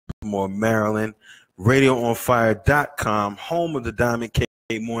Baltimore, Maryland. RadioOnFire.com, home of the Diamond K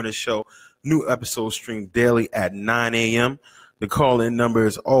Morning Show. New episodes streamed daily at 9 a.m. The call-in number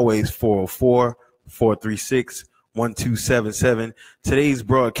is always 404-436-1277. Today's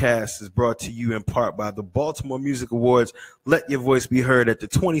broadcast is brought to you in part by the Baltimore Music Awards. Let your voice be heard at the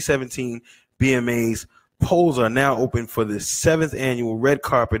 2017 BMAs. Polls are now open for the 7th annual Red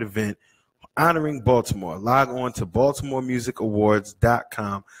Carpet event honoring Baltimore. Log on to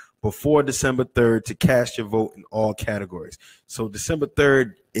BaltimoreMusicAwards.com before December 3rd to cast your vote in all categories. So December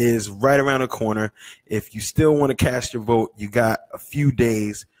 3rd is right around the corner. If you still want to cast your vote, you got a few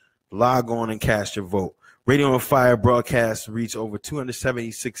days. Log on and cast your vote. Radio on Fire broadcasts reach over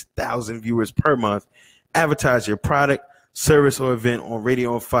 276,000 viewers per month. Advertise your product, service, or event on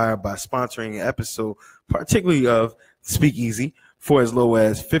Radio on Fire by sponsoring an episode, particularly of Speakeasy, for as low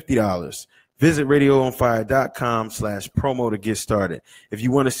as $50. Visit RadioOnFire.com/promo to get started. If you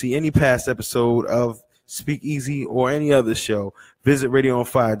want to see any past episode of Speakeasy or any other show, visit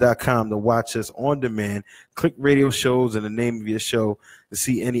RadioOnFire.com to watch us on demand. Click radio shows and the name of your show to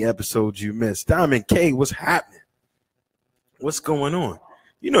see any episodes you missed. Diamond K, what's happening? What's going on?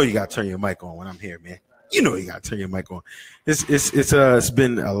 You know you got to turn your mic on when I'm here, man. You know you got to turn your mic on. It's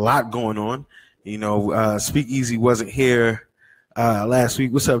been a lot going on. You know, Speakeasy wasn't here last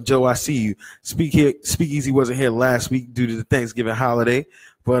week. What's up, Joe? I see you. Speakeasy wasn't here last week due to the Thanksgiving holiday,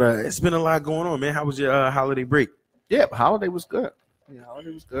 but it's been a lot going on, man. How was your holiday break? Yeah, holiday was good. Yeah,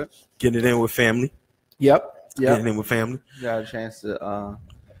 holiday was good. Getting it in with family. Yep. Getting in with family. Got a chance to,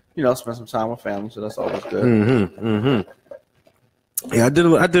 spend some time with family, so that's always good. Yeah, I did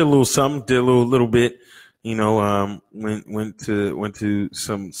a little something. Did a little bit. You know, went to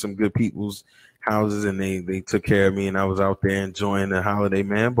some good people's houses, and they took care of me, and I was out there enjoying the holiday,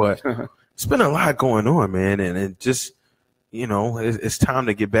 man. But it's been a lot going on, man, and it just, you know, it's time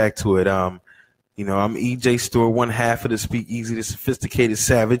to get back to it. You know, I'm EJ Stewart, one half of the Speakeasy, the sophisticated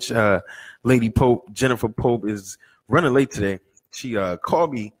savage. Lady Pope, Jennifer Pope, is running late today. She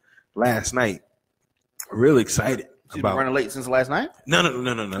called me last night, really excited. She's been running late since last night? No.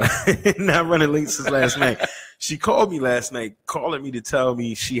 Not running late since last night. She called me last night, calling me to tell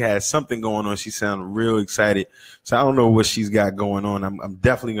me she had something going on. She sounded real excited. So I don't know what she's got going on. I'm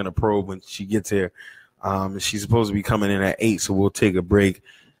definitely going to probe when she gets here. She's supposed to be coming in at 8, so we'll take a break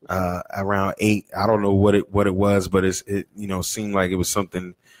around 8. I don't know what it was, but it seemed like it was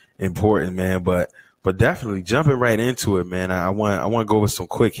something important, man. But definitely jumping right into it, man. I want to go with some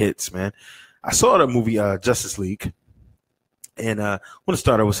quick hits, man. I saw the movie Justice League. And I want to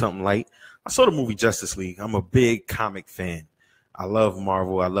start out with something light. I saw the movie Justice League. I'm a big comic fan. I love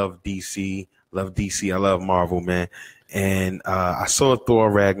Marvel. I love DC. I love Marvel, man. And I saw Thor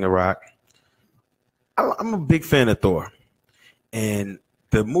Ragnarok. I'm a big fan of Thor. And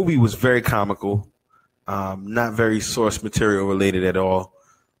the movie was very comical, not very source material related at all.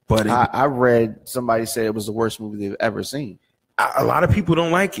 But I read somebody say it was the worst movie they've ever seen. A lot of people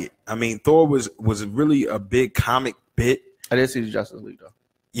don't like it. I mean, Thor was really a big comic bit. I did see the Justice League, though.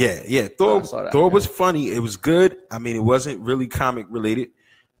 Yeah. Thor was funny. It was good. I mean, it wasn't really comic related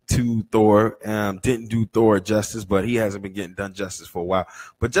to Thor. Didn't do Thor justice, but he hasn't been getting done justice for a while.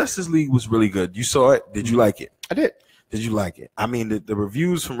 But Justice League was really good. You saw it? Did you like it? I did. Did you like it? I mean, the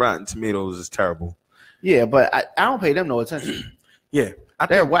reviews from Rotten Tomatoes is terrible. Yeah, but I don't pay them no attention. Yeah,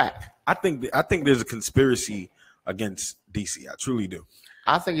 they're whack. I think there's a conspiracy against DC. I truly do.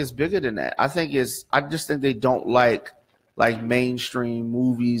 I think it's bigger than that. I just think they don't like mainstream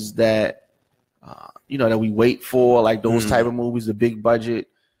movies that that we wait for, like those type of movies, the big budget.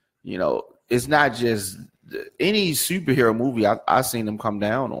 You know, it's not just any superhero movie I've seen them come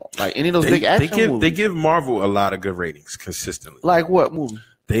down on. Like any of those big action movies. They give Marvel a lot of good ratings consistently. Like what movie?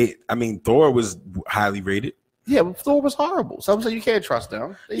 Thor was highly rated. Yeah, but Thor was horrible. So I'm saying you can't trust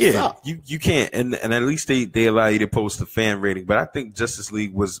them. You can't. And at least they allow you to post a fan rating. But I think Justice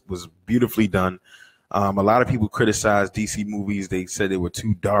League was beautifully done. A lot of people criticized DC movies. They said they were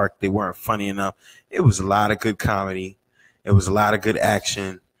too dark. They weren't funny enough. It was a lot of good comedy. It was a lot of good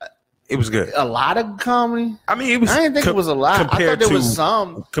action. It was good. A lot of comedy? I mean, it was. I didn't think it was a lot. I thought there was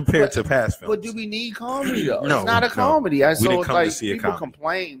some. Compared to past films. But do we need comedy, though? No, it's not a comedy. We didn't come to see a people comedy.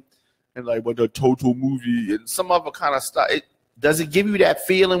 complain and like, the total movie and some other kind of stuff. Does it give you that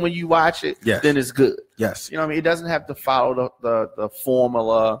feeling when you watch it? Yes. Then it's good. Yes. You know what I mean? It doesn't have to follow the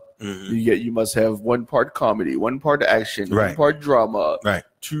formula. Mm-hmm. You must have one part comedy, one part action, Right. one part drama, Right.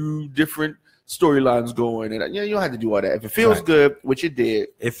 2 different storylines going. And you don't have to do all that. If it feels good, which it did.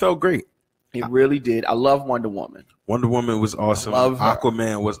 It felt great. It really did. I love Wonder Woman. Wonder Woman was awesome. I love her.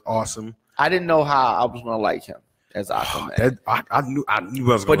 Aquaman was awesome. I didn't know how I was going to like him. as Aquaman. I knew I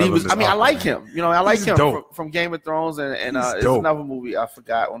was going but to he love was. him. I mean, I like him. You know, I like He's him dope. from Game of Thrones, and it's dope. another movie I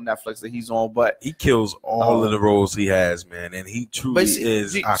forgot on Netflix that he's on. But he kills all of the roles he has, man, and he truly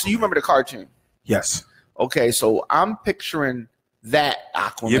is. So you remember the cartoon? Yes. Okay, so I'm picturing that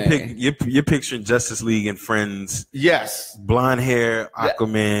Aquaman. You're picturing Justice League and Friends. Yes. Blonde hair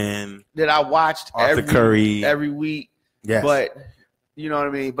Aquaman. That I watched Arthur Curry every week. Yes. But you know what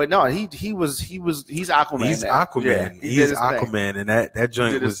I mean? But no, he's Aquaman. He's now. Aquaman. Yeah, he's Aquaman, and that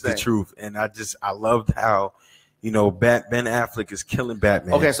joint was the truth. And I loved how, Ben Affleck is killing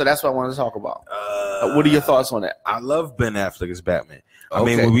Batman. Okay, so that's what I wanted to talk about. What are your thoughts on that? I love Ben Affleck as Batman. I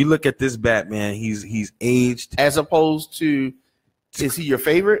mean, when we look at this Batman, he's aged. As opposed to, is he your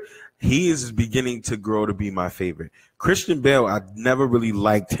favorite? He is beginning to grow to be my favorite. Christian Bale, I never really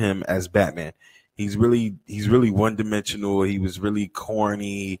liked him as Batman. He's really one-dimensional. He was really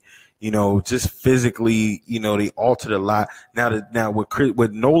corny, just physically, they altered a lot. Now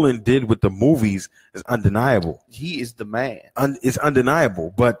what Nolan did with the movies is undeniable. He is the man. It's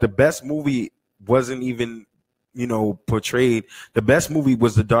undeniable. But the best movie wasn't even portrayed. The best movie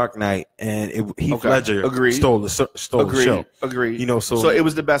was The Dark Knight, and Heath Ledger stole the show. Agreed. So it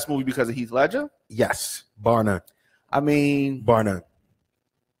was the best movie because of Heath Ledger? Yes, bar none. I mean, bar none.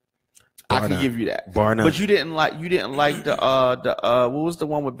 I can give you that. Bar none. But you didn't like the what was the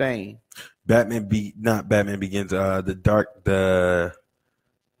one with Bane? Not Batman Begins. The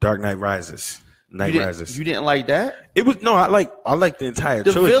Dark Knight Rises. You didn't like that? It was I like the entire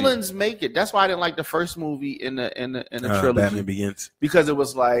trilogy. The villains make it. That's why I didn't like the first movie in the trilogy. Batman Begins, because it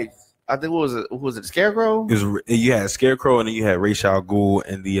was like, I think what was it Scarecrow? You had Scarecrow, and then you had Ra's al Ghul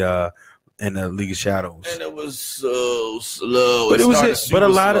and the League of Shadows, and it was so slow. But a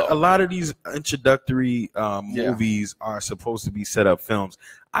lot of these introductory movies are supposed to be set up films.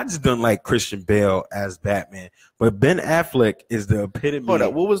 I just don't like Christian Bale as Batman, but Ben Affleck is the epitome. Hold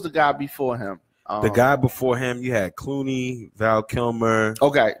up, what was the guy before him? The guy before him, you had Clooney, Val Kilmer.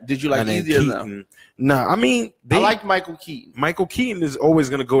 Okay, did you like either of them? No, I mean, I like Michael Keaton. Michael Keaton is always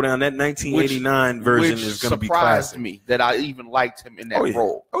going to go down. That 1989 version is going to be classic. Surprised me that I even liked him in that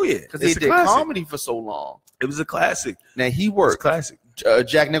role. Oh yeah, because they did comedy for so long. It was a classic. Now he worked. Classic.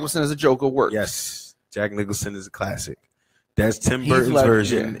 Jack Nicholson as a Joker worked. Yes, Jack Nicholson is a classic. That's Tim Burton's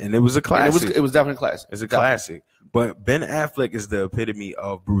version, and it was a classic. It was definitely classic. It's a classic. But Ben Affleck is the epitome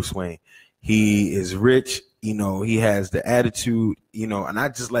of Bruce Wayne. He is rich, he has the attitude, and I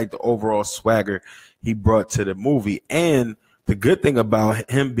just like the overall swagger he brought to the movie. And the good thing about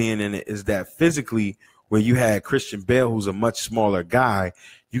him being in it is that physically, where you had Christian Bale, who's a much smaller guy,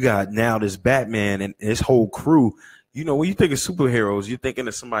 you got now this Batman and his whole crew. When you think of superheroes, you're thinking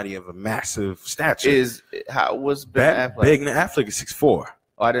of somebody of a massive stature. Was Ben Affleck? Ben Affleck is 6'4".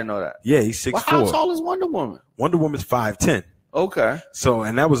 Oh, I didn't know that. Yeah, he's 6'4". Well, how tall is Wonder Woman? Wonder Woman's 5'10". Okay. So,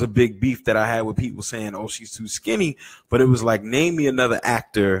 and that was a big beef that I had with people saying, "Oh, she's too skinny," but it was like, name me another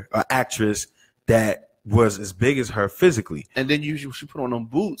actor or actress that was as big as her physically. And then she put on them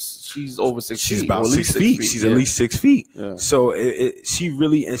boots. She's over 6 feet. She's about 6 feet. She's at least 6 feet. Yeah. So she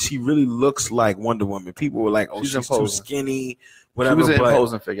really looks like Wonder Woman. People were like, "Oh, she's too skinny." Whatever. She was an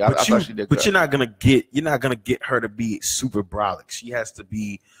imposing figure. I thought she did. But you're not gonna get her to be super brolic. She has to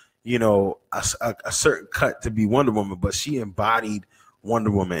be, a certain cut to be Wonder Woman, but she embodied Wonder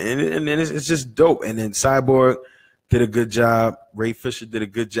Woman, and it's just dope. And then Cyborg did a good job. Ray Fisher did a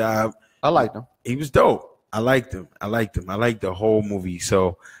good job. I liked him. He was dope. I liked him. I liked the whole movie.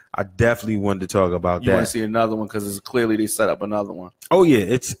 So I definitely wanted to talk about that. You want to see another one because it's clearly they set up another one. Oh yeah,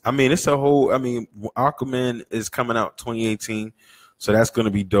 it's a whole. Aquaman is coming out 2018, so that's going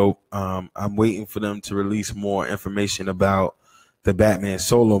to be dope. I'm waiting for them to release more information about the Batman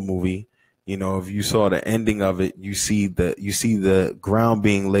solo movie. If you saw the ending of it, you see the ground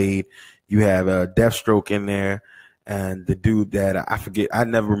being laid. You have a Deathstroke in there, and the dude that I forget, I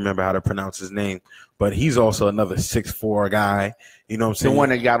never remember how to pronounce his name, but he's also another 6'4" guy. You know what I'm saying? The one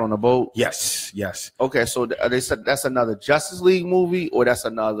that got on the boat? Yes. Okay, so they said that's another Justice League movie, or that's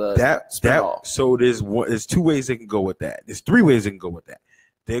another spinoff? So there's two ways they can go with that. There's three ways they can go with that.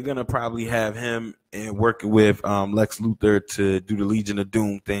 They're going to probably have him and working with Lex Luthor to do the Legion of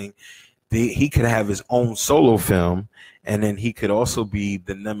Doom thing. He could have his own solo film, and then he could also be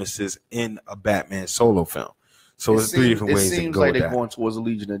the nemesis in a Batman solo film. So it's three different ways they can go with that. It seems like they're going towards the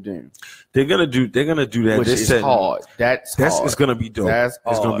Legion of Doom. They're gonna do that. Which is hard. That's hard. It's gonna be dope. It's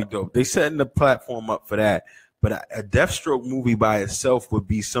gonna be dope. They setting the platform up for that. But a Deathstroke movie by itself would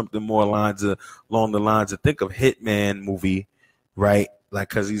be something more along the lines of, think of Hitman movie, right? Like,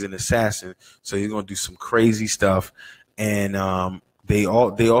 because he's an assassin, so he's gonna do some crazy stuff. And they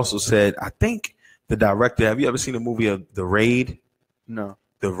also said, I think the director. Have you ever seen a movie of The Raid? No.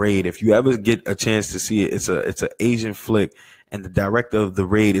 The Raid. If you ever get a chance to see it, it's an Asian flick, and the director of The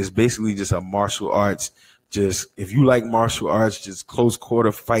Raid is basically just a martial arts. Just if you like martial arts, just close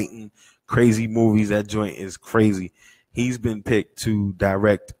quarter fighting, crazy movies. That joint is crazy. He's been picked to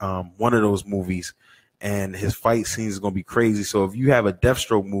direct one of those movies, and his fight scenes is gonna be crazy. So if you have a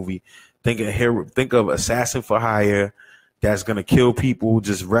Deathstroke movie, think of Assassin for Hire, that's gonna kill people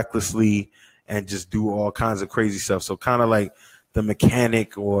just recklessly and just do all kinds of crazy stuff. So kind of like The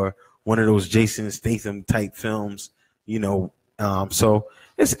Mechanic or one of those Jason Statham type films, you know. So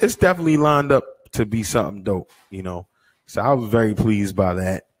it's definitely lined up to be something dope, you know. So I was very pleased by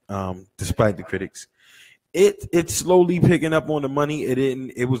that, despite the critics. It's slowly picking up on the money.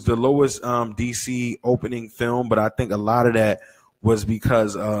 It was the lowest DC opening film, but I think a lot of that was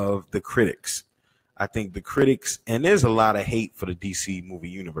because of the critics. I think the critics, and there's a lot of hate for the DC movie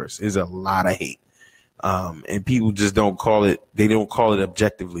universe. There's a lot of hate. And people just don't call it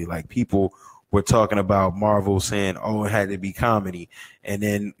objectively. Like, people were talking about Marvel saying, oh, it had to be comedy. And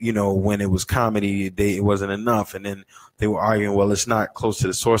then, you know, when it was comedy, it wasn't enough. And then they were arguing, well, it's not close to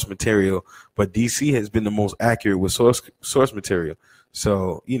the source material. But DC has been the most accurate with source material.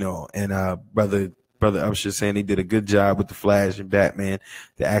 So, you know, and brother Upshur saying they did a good job with the Flash and Batman.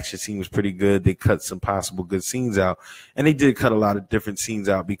 The action scene was pretty good. They cut some possible good scenes out. And they did cut a lot of different scenes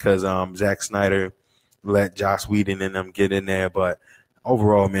out because Zack Snyder let Joss Whedon and them get in there. But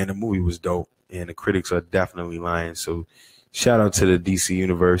overall, man, the movie was dope, and the critics are definitely lying. So shout out to the DC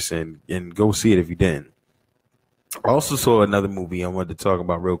universe, and go see it if you didn't. I also saw another movie I wanted to talk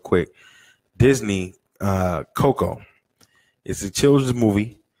about real quick. Disney, Coco. It's a children's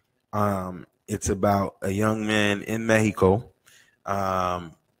movie. It's about a young man in Mexico,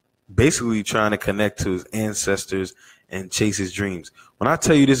 basically trying to connect to his ancestors and chase his dreams. When I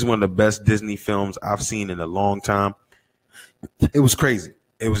tell you this is one of the best Disney films I've seen in a long time, it was crazy.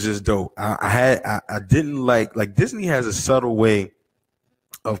 It was just dope. I didn't like Disney has a subtle way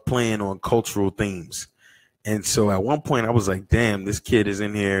of playing on cultural themes. And so at one point I was like, damn, this kid is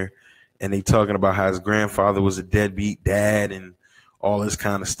in here and they talking about how his grandfather was a deadbeat dad and all this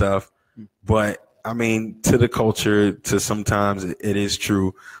kind of stuff. But I mean, to the culture, to sometimes it is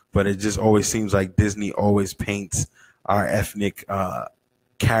true, but it just always seems like Disney always paints our ethnic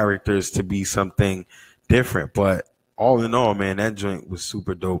characters to be something different. But all in all, man, that joint was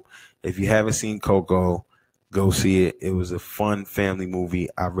super dope. If you haven't seen Coco, go see it. It was a fun family movie.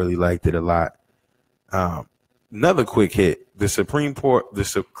 I really liked it a lot. Another quick hit: the Supreme Court,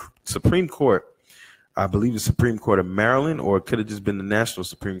 I believe the Supreme Court of Maryland, or it could have just been the National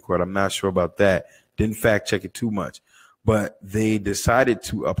Supreme Court. I'm not sure about that. Didn't fact check it too much, but they decided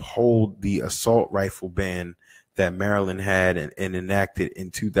to uphold the assault rifle ban that Maryland had and enacted in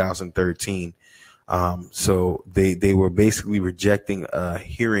 2013. So they were basically rejecting a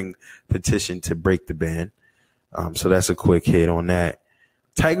hearing petition to break the ban. So that's a quick hit on that.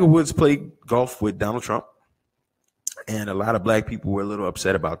 Tiger Woods played golf with Donald Trump, and a lot of black people were a little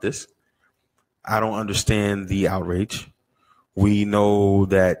upset about this. I don't understand the outrage. We know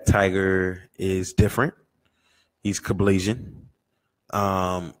that Tiger is different. He's Caucasian.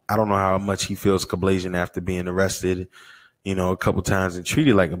 I don't know how much he feels Caucasian after being arrested, you know, a couple times and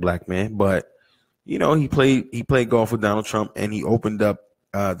treated like a black man. But, you know, he played golf with Donald Trump, and he opened up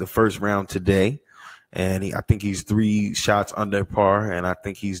the first round today. And I think he's 3 shots under par, and I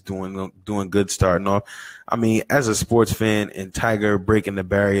think he's doing good starting off. I mean, as a sports fan and Tiger breaking the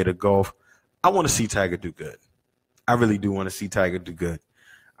barrier to golf, I want to see Tiger do good. I really do want to see Tiger do good.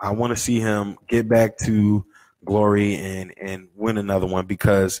 I want to see him get back to glory and win another one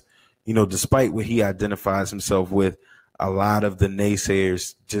because, you know, despite what he identifies himself with, a lot of the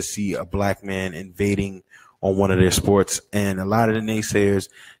naysayers just see a black man invading on one of their sports, and a lot of the naysayers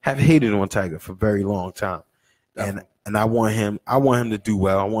have hated on Tiger for a very long time. And I want him to do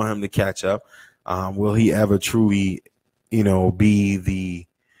well. I want him to catch up. Will he ever truly, you know, be the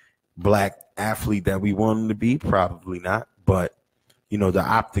black athlete that we want him to be? Probably not, but you know, the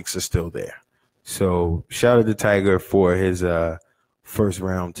optics are still there. So shout out to Tiger for his first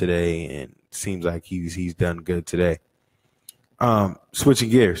round today, and seems like he's done good today.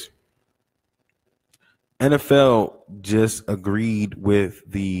 Switching gears. NFL just agreed with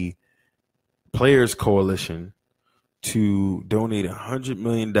the Players Coalition to donate $100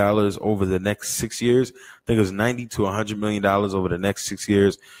 million over the next 6 years. I think it was $90 to $100 million over the next 6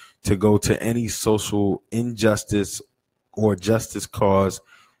 years to go to any social injustice or justice cause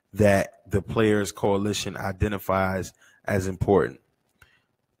that the Players Coalition identifies as important.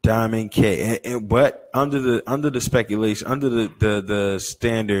 Diamond K, but under the speculation, under the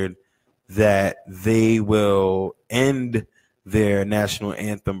standard that they will end their national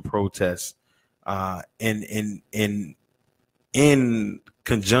anthem protests in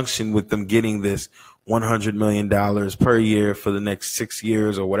conjunction with them getting this $100 million per year for the next 6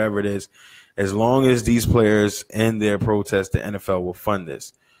 years or whatever it is. As long as these players end their protest, the NFL will fund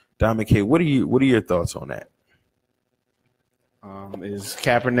this. Dominic K, what are your thoughts on that? Is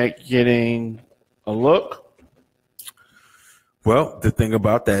Kaepernick getting a look? Well, the thing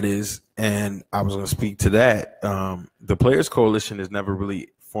about that is, and I was going to speak to that, the Players Coalition has never really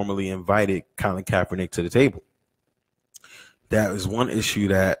formally invited Colin Kaepernick to the table. That is one issue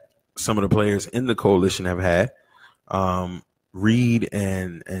that some of the players in the coalition have had. Reed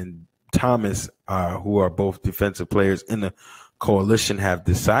and Thomas, who are both defensive players in the coalition, have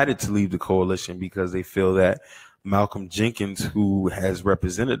decided to leave the coalition because they feel that Malcolm Jenkins, who has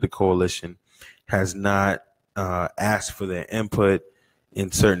represented the coalition, has not asked for their input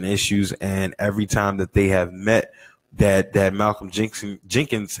in certain issues, and every time that they have met, that Malcolm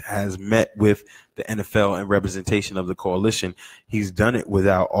Jenkins has met with the NFL and representation of the coalition, he's done it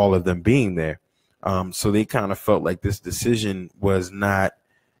without all of them being there. So they kind of felt like this decision was not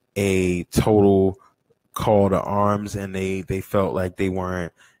a total call to arms, and they felt like they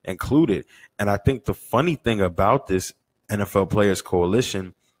weren't included. And I think the funny thing about this NFL Players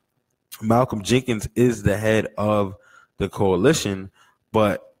Coalition, Malcolm Jenkins is the head of the coalition,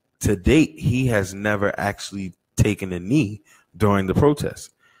 but to date, he has never actually taken a knee during the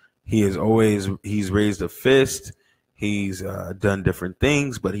protest. He's raised a fist. He's done different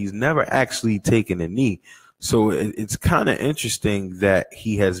things, but he's never actually taken a knee. So it's kind of interesting that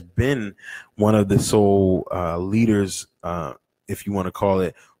he has been one of the sole leaders, if you want to call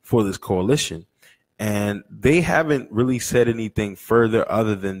it, for this coalition. And they haven't really said anything further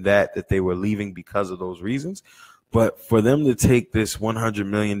other than that they were leaving because of those reasons. But for them to take this $100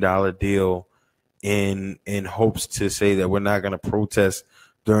 million deal in hopes to say that we're not going to protest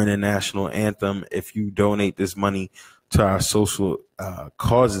during the national anthem if you donate this money to our social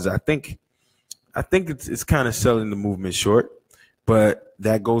causes, I think it's kind of selling the movement short. But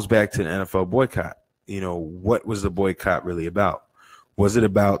that goes back to the NFL boycott. You know, what was the boycott really about? Was it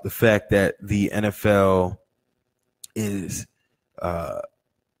about the fact that the NFL is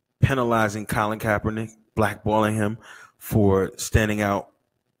penalizing Colin Kaepernick, blackballing him for standing out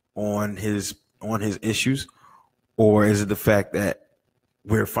on his issues? Or is it the fact that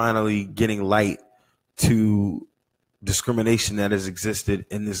we're finally getting light to discrimination that has existed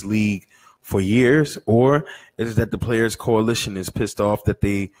in this league for years? Or is it that the Players Coalition is pissed off that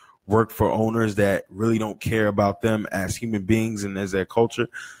they work for owners that really don't care about them as human beings and as their culture?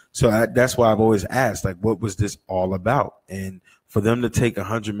 So that's why I've always asked, like, what was this all about? And for them to take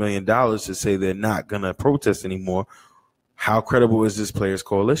 $100 million to say they're not going to protest anymore, how credible is this Players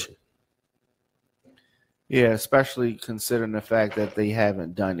Coalition? Yeah, especially considering the fact that they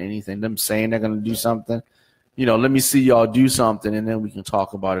haven't done anything. Them saying they're going to do something, you know, let me see y'all do something, and then we can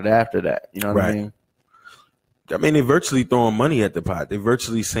talk about it after that. You know what I mean? I mean, they're virtually throwing money at the pot. They're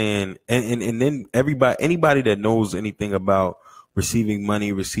virtually saying, and then anybody that knows anything about receiving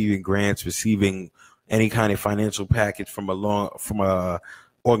money, receiving grants, receiving any kind of financial package from a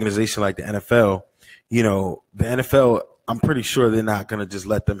organization like the NFL, you know, the NFL, I'm pretty sure they're not going to just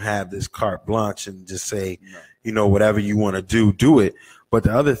let them have this carte blanche and just say, you know, whatever you want to do it. But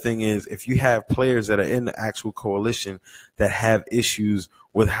the other thing is, if you have players that are in the actual coalition that have issues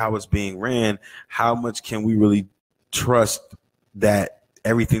with how it's being ran, how much can we really trust that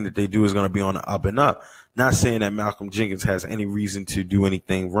everything that they do is going to be on the up and up? Not saying that Malcolm Jenkins has any reason to do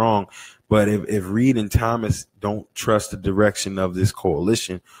anything wrong, but if Reed and Thomas don't trust the direction of this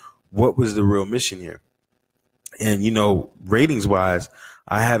coalition, what was the real mission here? And, you know, ratings wise,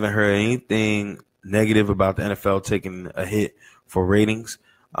 I haven't heard anything negative about the NFL taking a hit for ratings.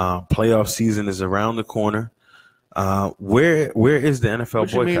 Playoff season is around the corner. Where is the NFL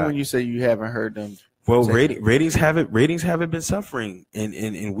boycott? What you mean when you say you haven't heard them? Well, ratings haven't been suffering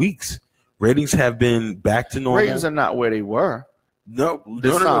in weeks. Ratings have been back to normal. Ratings are not where they were. No,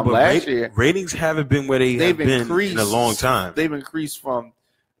 last year. Ratings haven't been where they've been in a long time. They've increased from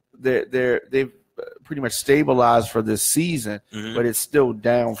they've pretty much stabilized for this season, but it's still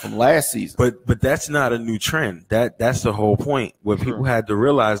down from last season. But that's not a new trend. That's the whole point. Where people had to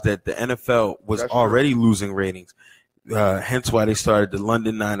realize that the NFL was already losing ratings. Hence why they started the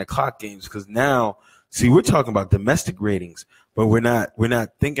London 9 o'clock games. Because now, see, we're talking about domestic ratings, but we're not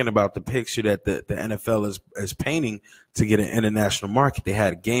thinking about the picture that the NFL is painting to get an international market. They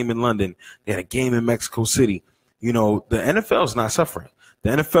had a game in London. They had a game in Mexico City. You know, the NFL is not suffering. The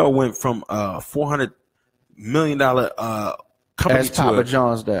NFL went from $400 million company Ask Papa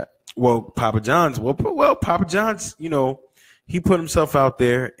John's that. Well, Papa John's. Well, Papa John's. You know, he put himself out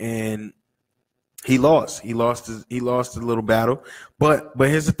there and he lost. He lost a little battle. But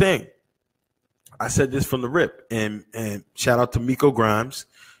here's the thing. I said this from the rip, and shout out to Miko Grimes,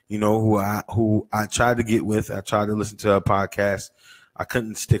 you know, who I tried to get with. I tried to listen to her podcast. I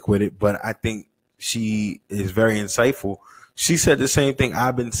couldn't stick with it, but I think she is very insightful. She said the same thing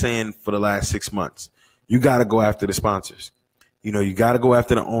I've been saying for the last 6 months. You got to go after the sponsors. You know, you got to go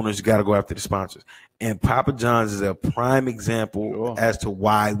after the owners. You got to go after the sponsors. And Papa John's is a prime example as to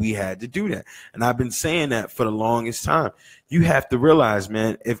why we had to do that. And I've been saying that for the longest time. You have to realize,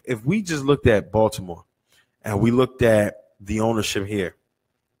 man, if we just looked at Baltimore and we looked at the ownership here,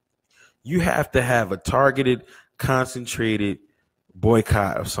 you have to have a targeted, concentrated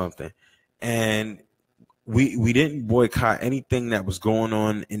boycott of something. And we didn't boycott anything that was going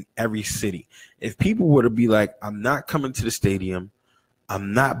on in every city. If people were to be like, I'm not coming to the stadium,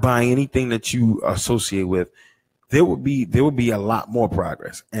 I'm not buying anything that you associate with, there would be a lot more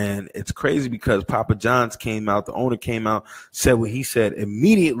progress. And it's crazy because Papa John's came out, the owner came out, said what he said.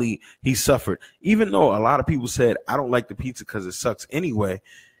 Immediately he suffered. Even though a lot of people said, I don't like the pizza because it sucks anyway.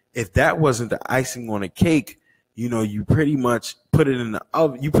 If that wasn't the icing on a cake, you know, you pretty much put it in the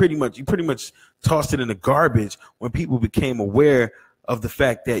oven. You pretty much tossed it in the garbage when people became aware of the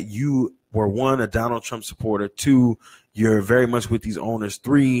fact that you were, one, a Donald Trump supporter, two, you're very much with these owners,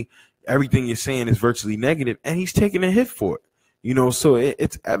 three, everything you're saying is virtually negative, and he's taking a hit for it. You know, so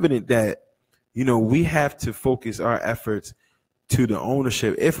it's evident that, you know, we have to focus our efforts to the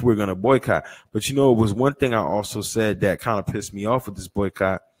ownership if we're going to boycott. But, you know, it was one thing I also said that kind of pissed me off with this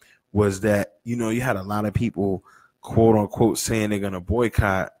boycott was that, you know, you had a lot of people, quote unquote, saying they're going to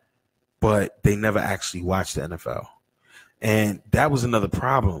boycott, but they never actually watched the NFL. And that was another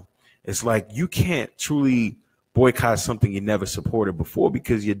problem. It's like you can't truly boycott something you never supported before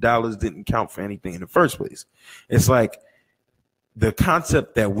because your dollars didn't count for anything in the first place. It's like the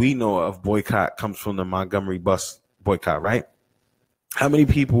concept that we know of boycott comes from the Montgomery bus boycott, right? How many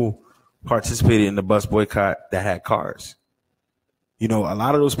people participated in the bus boycott that had cars? You know, a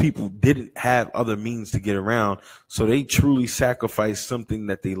lot of those people didn't have other means to get around, so they truly sacrificed something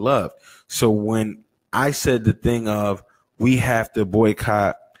that they loved. So when I said the thing of we have to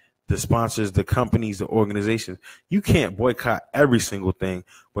boycott the sponsors, the companies, the organizations, you can't boycott every single thing,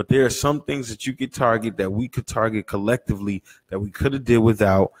 but there are some things that you could target that we could target collectively that we could have did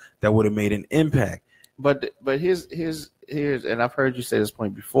without that would have made an impact. But here's and I've heard you say this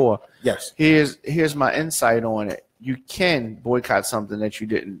point before. Yes. Here's my insight on it. You can boycott something that you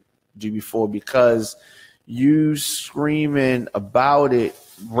didn't do before because you screaming about it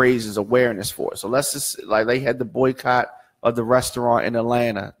raises awareness for it. So let's just, like, they had the boycott of the restaurant in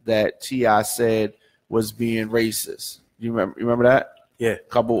Atlanta that T.I. said was being racist. You remember that? Yeah.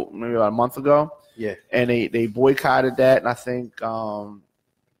 Maybe about a month ago. Yeah. And they boycotted that, and I think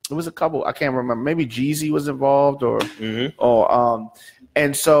it was a couple. I can't remember. Maybe Jeezy was involved,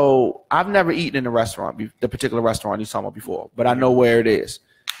 and so I've never eaten in a restaurant, the particular restaurant he's talking about before, but I know where it is.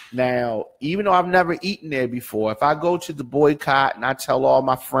 Now, even though I've never eaten there before, if I go to the boycott and I tell all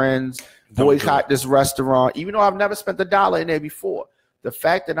my friends, boycott this restaurant, even though I've never spent $1 in there before, the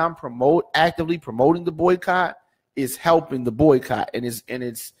fact that I'm actively promoting the boycott is helping the boycott, and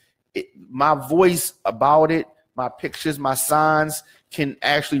it's my voice about it, my pictures, my signs can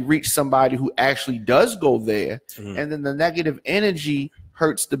actually reach somebody who actually does go there, and then the negative energy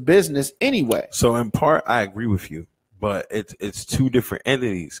hurts the business anyway. So in part, I agree with you, but it's two different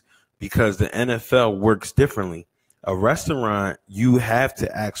entities because the NFL works differently. A restaurant, you have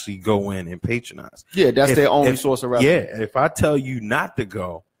to actually go in and patronize. Yeah, that's their only source of revenue. Yeah, if I tell you not to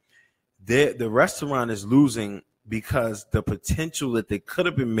go, the restaurant is losing because the potential that they could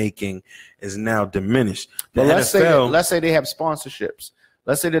have been making is now diminished. But let's say they have sponsorships.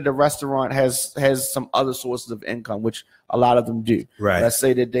 Let's say that the restaurant has some other sources of income, which a lot of them do. Right. Let's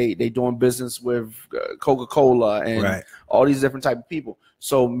say that they doing business with Coca-Cola and all these different type of people.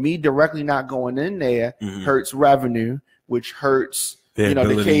 So me directly not going in there hurts revenue, which hurts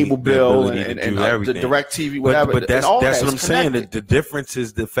the cable bill and the direct TV, whatever. But that's what I'm saying. The difference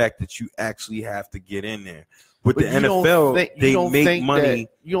is the fact that you actually have to get in there. With the NFL, they make money.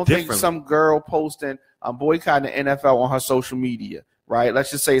 You don't think some girl posting, I'm boycotting the NFL on her social media, right? Let's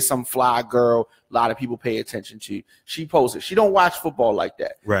just say some fly girl a lot of people pay attention to. She posts it. She don't watch football like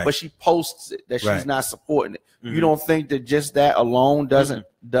that, right? But she posts it that she's not supporting it. You don't think that just that alone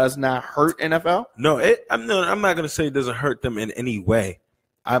does not hurt NFL? No, I'm not going to say it doesn't hurt them in any way.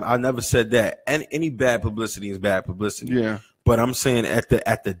 I never said that. And any bad publicity is bad publicity. Yeah. But I'm saying at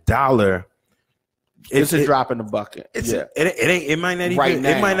the dollar, It's a drop in the bucket. It might not even Right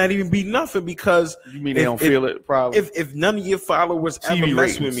now. it might not even be nothing because you mean they don't feel it. Probably if none of your followers TV ever mess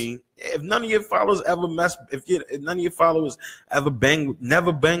ratings. with me, if none of your followers ever mess, if none of your followers ever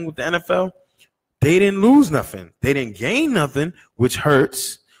never bang with the NFL, they didn't lose nothing. They didn't gain nothing, which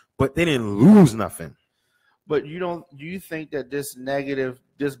hurts, but they didn't lose nothing. But do you think that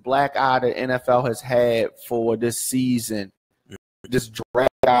this black eye that NFL has had for this season, this drag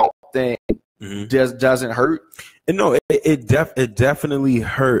out thing, just doesn't hurt? And no, it definitely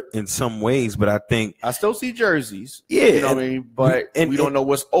hurt in some ways, but I think I still see jerseys. Yeah, you know what I mean. But we don't know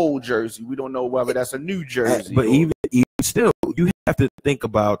what's old jersey. We don't know whether that's a new jersey. But even still, you have to think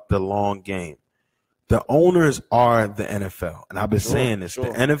about the long game. The owners are the NFL, and I've been saying this. The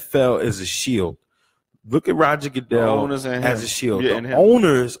NFL is a shield. Look at Roger Goodell as a shield. The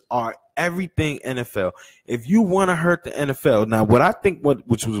owners are everything NFL. If you want to hurt the NFL, now what I think,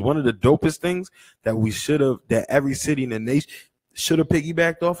 which was one of the dopest things that every city in the nation should have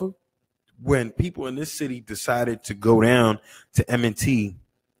piggybacked off of, when people in this city decided to go down to M&T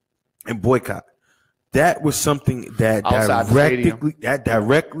and boycott. That was something that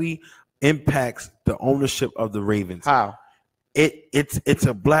directly impacts the ownership of the Ravens. How? It's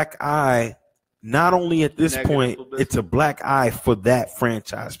a black eye. Not only at this point, it's a black eye for that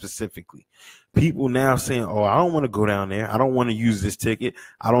franchise specifically. People now saying, "Oh, I don't want to go down there. I don't want to use this ticket.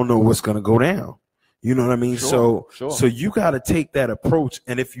 I don't know what's going to go down." You know what I mean? So you got to take that approach.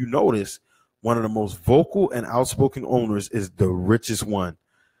 And if you notice, one of the most vocal and outspoken owners is the richest one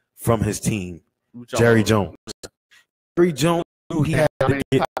from his team, Jerry Jones. Jerry Jones knew he had to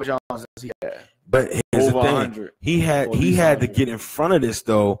get, but here's the thing: he had to get in front of this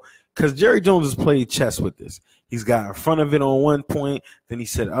though. Because Jerry Jones has played chess with this. He's got in front of it on one point, then he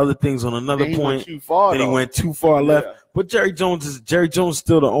said other things on another point. He went too far left. Yeah. But Jerry Jones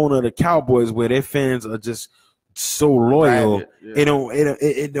still the owner of the Cowboys, where their fans are just so loyal.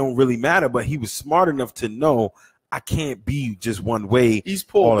 It don't really matter. But he was smart enough to know I can't be just one way. He's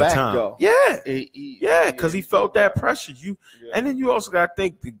pulled all the back, time. Though. Because he felt that pressure. And then you also got to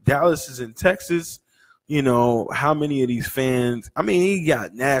think the Dallas is in Texas. You know, how many of these fans, I mean, he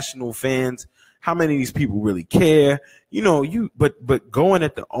got national fans. How many of these people really care? You know, but going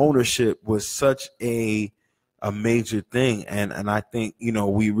at the ownership was such a major thing. And I think, you know,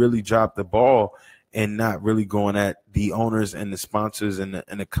 we really dropped the ball and not really going at the owners and the sponsors and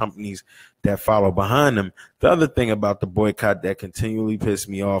the companies that follow behind them. The other thing about the boycott that continually pissed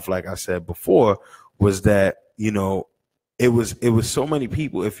me off, like I said before, was that, you know, it was so many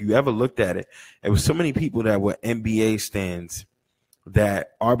people. If you ever looked at it, it was so many people that were NBA stands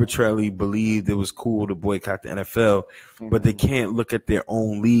that arbitrarily believed it was cool to boycott the NFL, but they can't look at their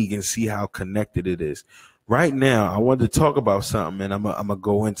own league and see how connected it is. Right now, I wanted to talk about something, and I'm gonna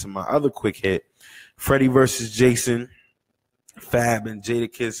go into my other quick hit: Freddie versus Jason, Fab and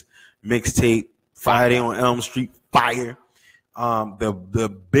Jadakiss mixtape, Friday on Elm Street, fire.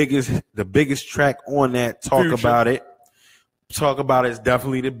 The biggest track on that, Talk Future. About It. Talk About It is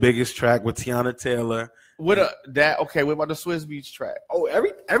definitely the biggest track with Tiana Taylor. What about the Swiss Beats track? Oh,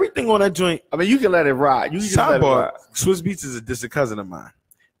 everything on that joint. I mean, you can let it ride. You can let it ride. Swiss Beats is a distant cousin of mine,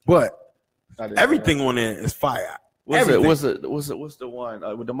 but everything on there is fire. What's the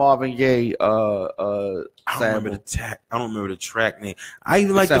one with the Marvin Gaye? I don't remember the track name. I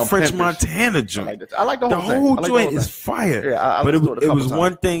even like the French Montana joint. I like the whole joint is fire. Yeah, but it was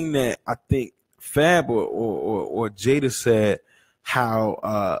one thing that I think Fab or Jada said.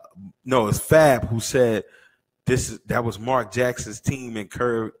 How it's Fab who said that was Mark Jackson's team and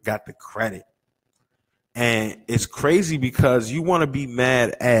Kerr got the credit. And it's crazy because you want to be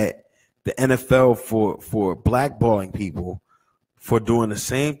mad at the NFL for blackballing people for doing the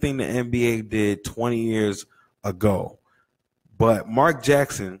same thing the NBA did 20 years ago. But Mark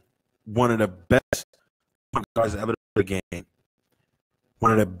Jackson, one of the best guys ever to the game,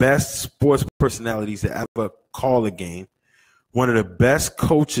 one of the best sports personalities to ever call a game, one of the best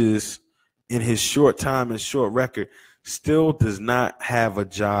coaches in his short time and short record, still does not have a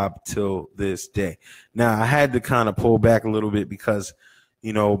job till this day. Now, I had to kind of pull back a little bit because,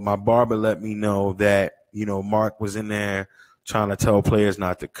 you know, my barber let me know that, you know, Mark was in there trying to tell players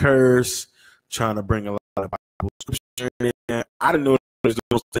not to curse, trying to bring a lot of Bible scripture in there. I didn't know those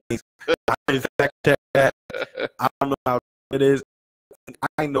things. I didn't fact check that. I don't know how it is.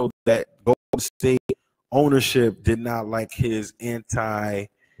 I know that Golden State ownership did not like his anti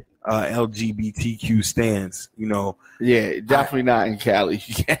LGBTQ stance, you know. Yeah, definitely not in Cali.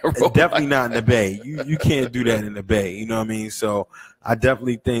 You can't definitely not in the Bay. You can't do that in the Bay. You know what I mean? So I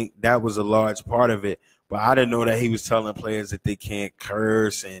definitely think that was a large part of it. But I didn't know that he was telling players that they can't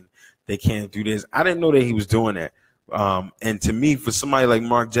curse and They can't do this. I didn't know that he was doing that. And to me, for somebody like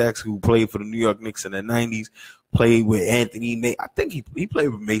Mark Jackson, who played for the New York Knicks in the 90s, played with Anthony, I think he played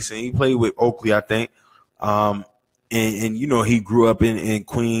with Mason. He played with Oakley, I think. And you know, he grew up in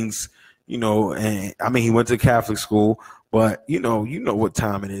Queens, you know, and I mean, he went to Catholic school, but you know what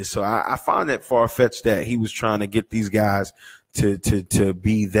time it is. So I find that far-fetched that he was trying to get these guys to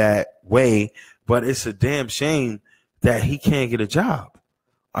be that way, but it's a damn shame that he can't get a job.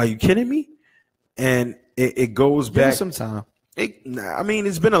 Are you kidding me? And it goes back some time. I mean,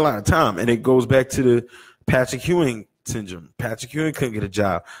 it's been a lot of time, and it goes back to the Patrick Ewing syndrome. Patrick Ewing couldn't get a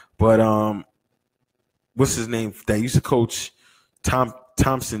job, but what's his name that used to coach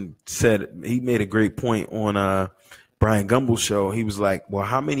Thompson said, he made a great point on Brian Gumbel's show. He was like, well,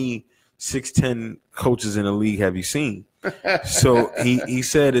 how many 6'10" coaches in the league have you seen? So he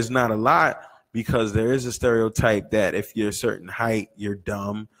said it's not a lot, because there is a stereotype that if you're a certain height, you're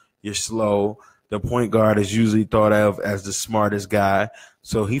dumb, you're slow. The point guard is usually thought of as the smartest guy.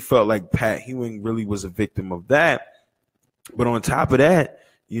 So he felt like Pat Ewing really was a victim of that. But on top of that,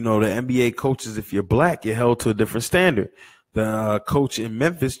 you know, the NBA coaches, if you're black, you're held to a different standard. The coach in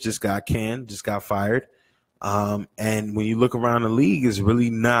Memphis just got fired. And when you look around the league, it's really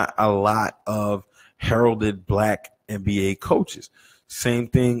not a lot of heralded black NBA coaches. Same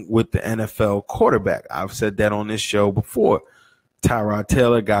thing with the NFL quarterback. I've said that on this show before. Tyrod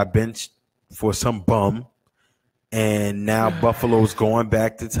Taylor got benched for some bum, and now Buffalo's going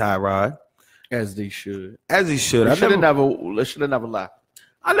back to Tyrod. As they should. As he should. They should have never left.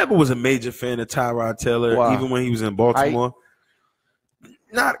 I never was a major fan of Tyrod Taylor, even when he was in Baltimore.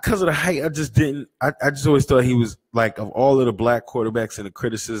 Not because of the height. I just didn't. I just always thought he was, like, of all of the black quarterbacks and the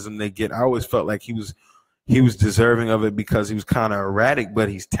criticism they get, I always felt like he was deserving of it because he was kind of erratic, but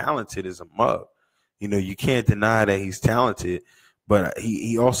he's talented as a mug. You know, you can't deny that he's talented, but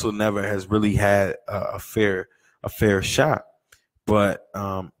he also never has really had a fair shot. But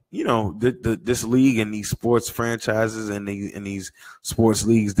you know, this league and these sports franchises and these sports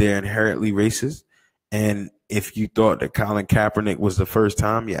leagues, they're inherently racist. And if you thought that Colin Kaepernick was the first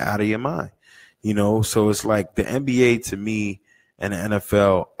time, you're out of your mind. You know, so it's like the NBA to me and the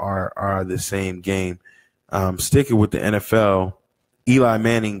NFL are the same game. Sticking with the NFL, Eli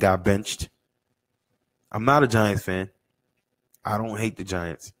Manning got benched. I'm not a Giants fan. I don't hate the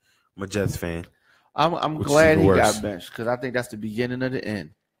Giants. I'm a Jets fan. I'm glad he got benched, because I think that's the beginning of the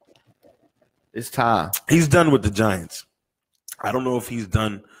end. It's time. He's done with the Giants. I don't know if he's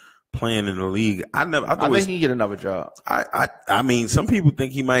done playing in the league. I think he can get another job. I mean, some people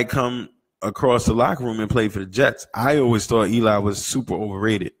think he might come across the locker room and play for the Jets. I always thought Eli was super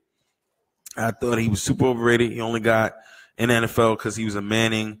overrated. I thought he was super overrated. He only got in the NFL because he was a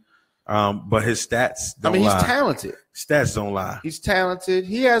Manning. But his stats don't lie. He's talented. Stats don't lie. He's talented.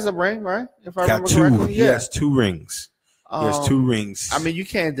 He has a ring, right? If I remember correctly. He has 2 rings. He has 2 rings. I mean, you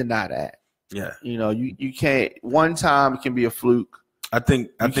can't deny that. Yeah. You know, you can't. One time it can be a fluke. I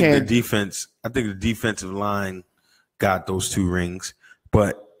think the defensive line got those 2 rings.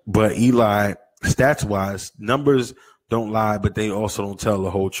 But Eli, stats wise, numbers don't lie, but they also don't tell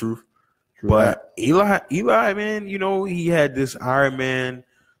the whole truth. But Eli, man, you know, he had this Iron Man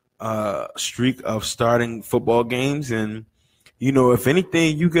streak of starting football games, and you know, if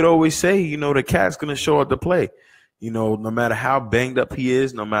anything, you could always say, you know, the cat's gonna show up to play. You know, no matter how banged up he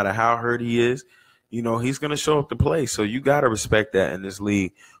is, no matter how hurt he is, you know, he's gonna show up to play. So you gotta respect that in this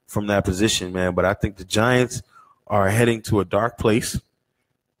league from that position, man. But I think the Giants are heading to a dark place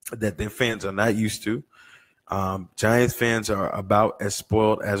that their fans are not used to. Giants fans are about as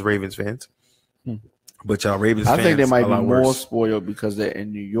spoiled as Ravens fans. But y'all Ravens fans, I think they might be more worse. spoiled because they're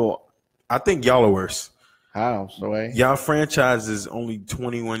in New York. I think y'all are worse. How so? Y'all franchise is only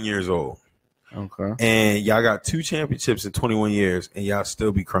 21 years old. Okay. And y'all got 2 championships in 21 years, and y'all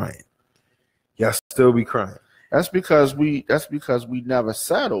still be crying. Y'all still be crying. That's because we never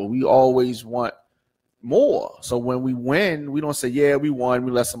settle. We always want more. So when we win, we don't say, yeah, we won.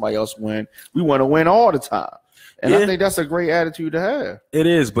 We let somebody else win. We want to win all the time. And I think that's a great attitude to have. It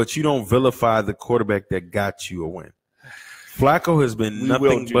is, but you don't vilify the quarterback that got you a win. Flacco has been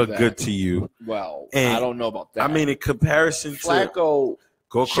nothing but good to you. Well, I don't know about that. I mean, in comparison Flacco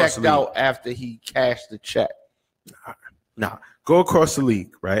checked out after he cashed the check. Nah, go across the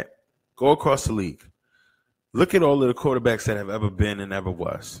league, right? Go across the league. Look at all of the quarterbacks that have ever been and ever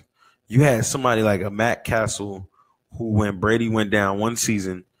was. You had somebody like a Matt Castle who, when Brady went down one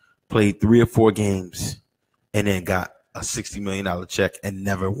season, played 3 or 4 games and then got a $60 million check and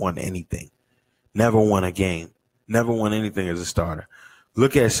never won anything. Never won a game. Never won anything as a starter.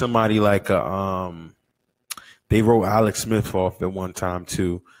 Look at somebody like they wrote Alex Smith off at one time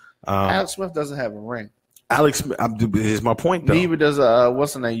too. Alex Smith doesn't have a ring. Alex Smith, is my point though. Neither does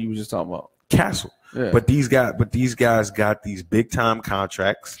what's the name you were just talking about? Castle. Yeah. But these guys got these big time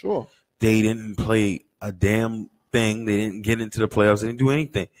contracts. Sure. They didn't play a damn thing. They didn't get into the playoffs. They didn't do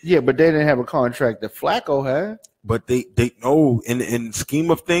anything. Yeah, but they didn't have a contract that Flacco had. But they know in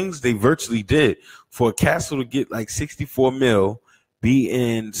scheme of things, they virtually did. For Castle to get like 64 mil, be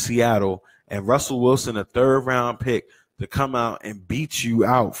in Seattle, and Russell Wilson, a 3rd round pick, to come out and beat you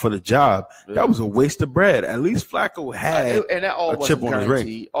out for the job, that was a waste of bread. At least Flacco had and that all a chip on his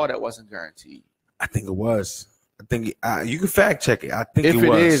ring. All that wasn't guaranteed. I think it was. I think you can fact check it. I think if it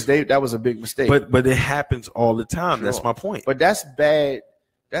was. If it is, that was a big mistake. But it happens all the time. Sure. That's my point. But that's bad.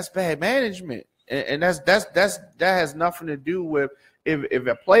 That's bad management, and that has nothing to do with if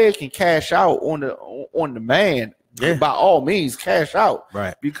a player can cash out on the man. Yeah. By all means, cash out.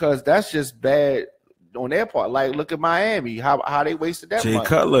 Right. Because that's just bad on their part. Like, look at Miami, how they wasted that money. Jay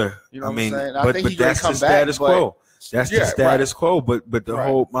Cutler. You know what I'm saying? I think but that's the status quo. That's the status quo. But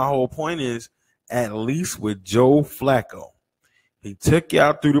my whole point is, at least with Joe Flacco, he took you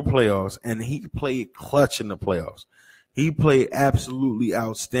out through the playoffs, and he played clutch in the playoffs. He played absolutely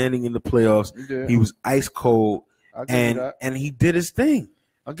outstanding in the playoffs. He was ice cold, and he did his thing.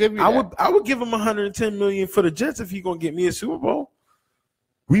 I'll give you that. I would give him $110 million for the Jets if he's gonna get me a Super Bowl.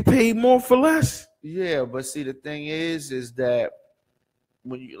 We paid more for less. Yeah, but see, the thing is that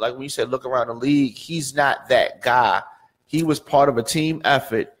when you said look around the league, he's not that guy. He was part of a team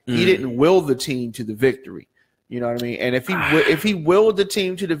effort. He didn't will the team to the victory. You know what I mean? And if he willed the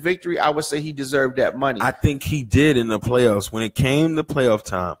team to the victory, I would say he deserved that money. I think he did in the playoffs when it came to playoff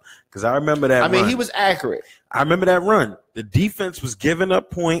time. Because I remember that. I mean, he was accurate. I remember that run. The defense was giving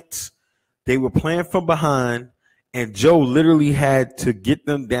up points. They were playing from behind, and Joe literally had to get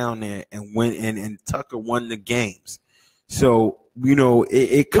them down there and win. And Tucker won the games. So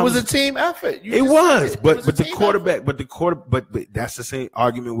it was a team effort. It was, but the quarterback, but that's the same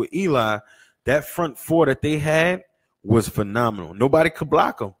argument with Eli. That front four that they had was phenomenal. Nobody could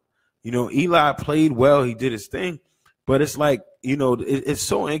block him. Eli played well. He did his thing, but it's like it's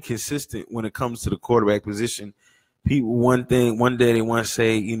so inconsistent when it comes to the quarterback position. People, one day they want to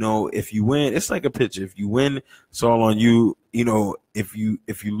say, if you win, it's like a pitcher. If you win, it's all on you. If you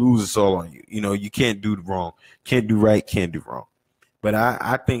lose, it's all on you. You can't do wrong, can't do right, can't do wrong. But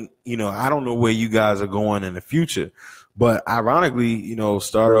I think, I don't know where you guys are going in the future. But ironically,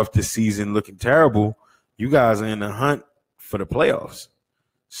 start off this season looking terrible. You guys are in the hunt for the playoffs.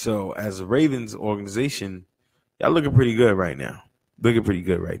 So as a Ravens organization, y'all looking pretty good right now.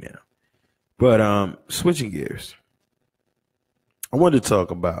 But switching gears, I want to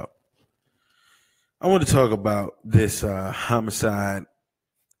talk about this homicide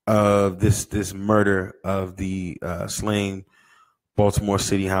of this murder of the slain Baltimore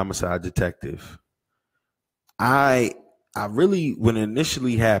City homicide detective. I really, when it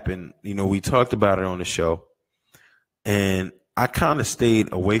initially happened, we talked about it on the show, and I kind of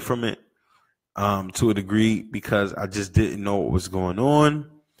stayed away from it to a degree because I just didn't know what was going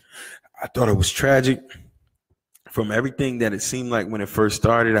on. I thought it was tragic. From everything that it seemed like when it first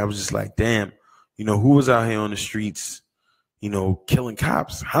started, I was just like, damn, who was out here on the streets, killing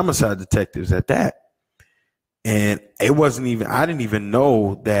cops, homicide detectives at that. And it wasn't even, I didn't even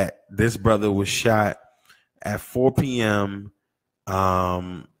know that this brother was shot at 4 p.m.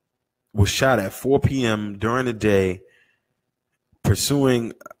 During the day,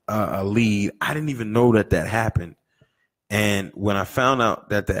 pursuing a lead. I didn't even know that happened. And when I found out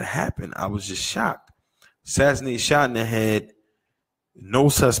that happened, I was just shocked. Assassinated, shot in the head, no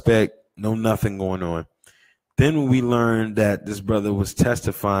suspect, no nothing going on. Then when we learned that this brother was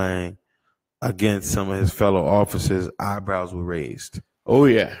testifying against some of his fellow officers, eyebrows were raised. Oh,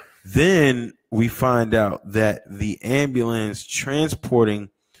 yeah. Then we find out that the ambulance transporting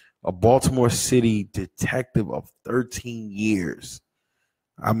a Baltimore City detective of 13 years,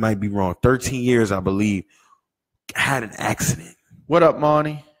 I might be wrong, 13 years, I believe, had an accident. What up,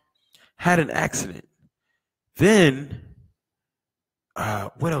 Monty? Had an accident. Then,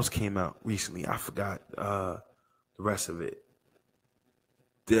 what else came out recently? I forgot the rest of it.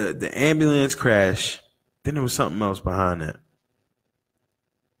 The ambulance crash. Then there was something else behind that.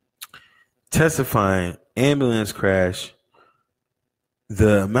 Testifying, ambulance crash.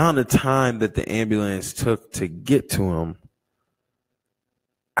 The amount of time that the ambulance took to get to him,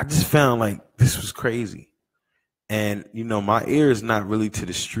 I just found like this was crazy. And, my ear is not really to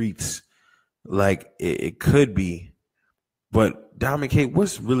the streets like it could be. But Dominic,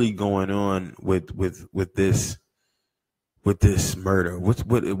 what's really going on with this murder? What's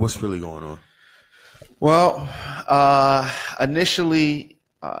really going on? Well, initially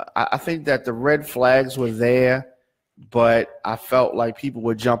I think that the red flags were there, but I felt like people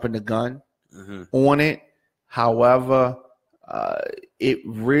were jumping the gun on it. However, the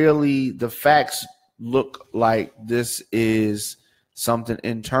facts look like this is something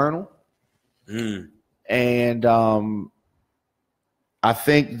internal. And I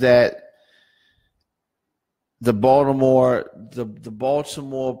think that the Baltimore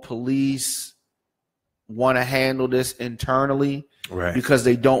police want to handle this internally, right? Because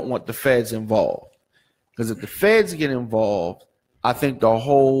they don't want the feds involved. Because if the feds get involved, I think the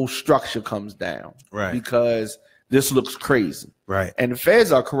whole structure comes down, right? Because this looks crazy, right? And the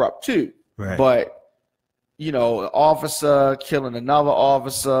feds are corrupt too, right? But an officer killing another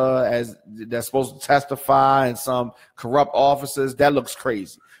officer that's supposed to testify, and some corrupt officers, that looks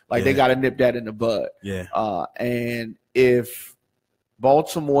crazy. Like they got to nip that in the bud. Yeah. And if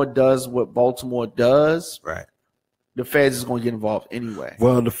Baltimore does what Baltimore does, right, the feds is going to get involved anyway.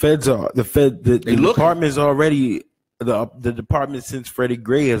 Well, the department is already the department since Freddie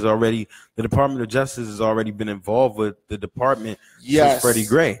Gray the Department of Justice has already been involved with the department since Freddie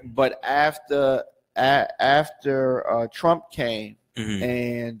Gray. But after Trump came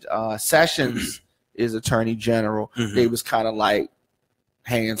and Sessions is Attorney General, they was kind of like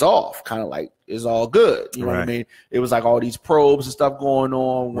hands off, kind of like it's all good. You know what I mean? It was like all these probes and stuff going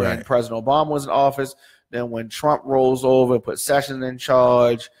on when President Obama was in office. Then when Trump rolls over, put Sessions in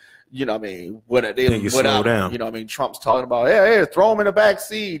charge. You know what I mean? Down. You know what I mean? Trump's talking about, hey, throw him in the back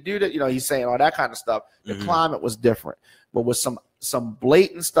seat, do that. He's saying all that kind of stuff. The climate was different. But with some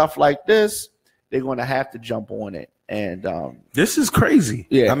blatant stuff like this, they're going to have to jump on it. And this is crazy.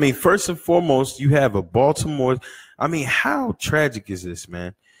 Yeah. I mean, first and foremost, you have a Baltimore. I mean, how tragic is this,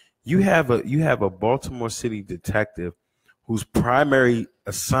 man? You have a Baltimore City detective whose primary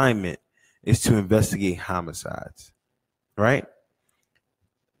assignment is to investigate homicides, right?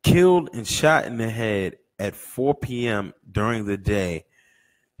 Killed and shot in the head at 4 p.m. during the day.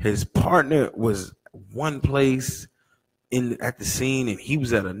 His partner was one place at the scene, and he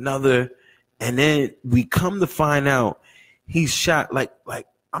was at another. And then we come to find out he's shot. Like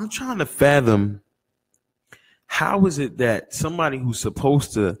I'm trying to fathom, how is it that somebody who's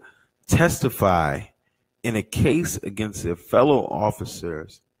supposed to testify in a case against their fellow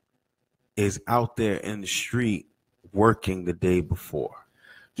officers is out there in the street working the day before?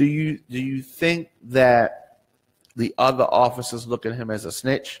 Do you think that the other officers look at him as a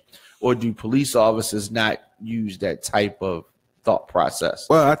snitch, or do police officers not use that type of thought process?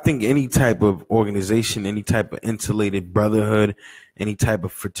 Well, I think any type of organization, any type of insulated brotherhood, any type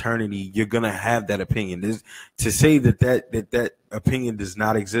of fraternity, you're gonna have that opinion. To say that opinion does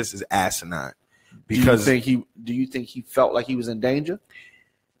not exist is asinine. Because do you think he felt like he was in danger?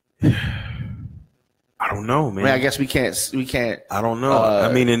 I don't know, man. I mean, I guess we can't. I don't know.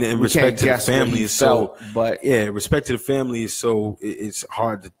 I mean, in respect to the family is so, but yeah, respect to the family is so. It's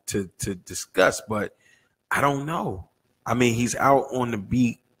hard to discuss, but I don't know. I mean, he's out on the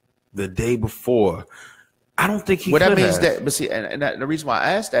beat the day before. I don't think he. Well, that means that. But see, and the reason why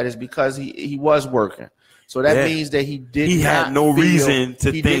I asked that is because he was working. So that means that he had no reason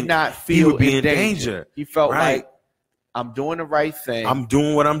to think did not feel he would be in danger. He felt like, I'm doing the right thing. I'm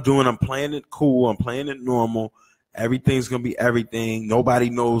doing what I'm doing. I'm playing it cool. I'm playing it normal. Everything's going to be everything. Nobody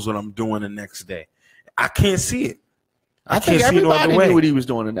knows what I'm doing the next day. I can't see it. I think everybody knew what he was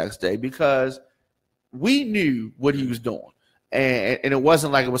doing the next day because we knew what he was doing. And it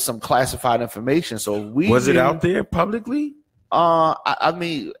wasn't like it was some classified information. So was it out there publicly? I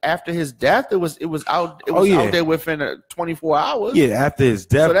mean, after his death, it was out. It was out there within 24 hours. Yeah, after his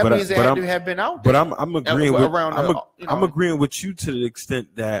death. So that means it had to have been out there. But I'm agreeing with I'm agreeing with you to the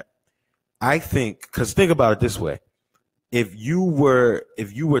extent that I think, because think about it this way: if you were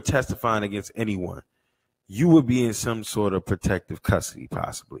testifying against anyone, you would be in some sort of protective custody,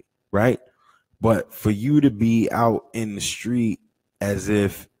 possibly, right? But for you to be out in the street as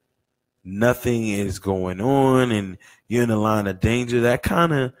if nothing is going on and you're in a line of danger, that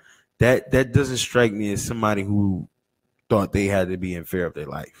doesn't strike me as somebody who thought they had to be in fear of their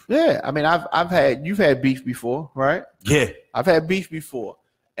life. Yeah, I mean, you've had beef before, right? Yeah, I've had beef before,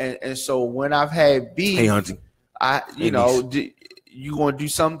 and so when I've had beef, hey, auntie, you're going to do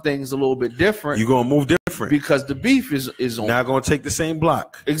some things a little bit different. You're going to move different because the beef is on. Not going to take the same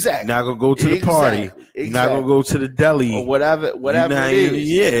block. Exactly. Not going to go to the party. Exactly. Not going to go to the deli or whatever it is.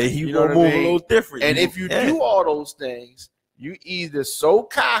 Yeah, you going to move a little different. And if you do all those things, you either so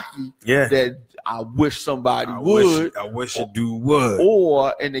cocky that I wish somebody would. I wish a dude would.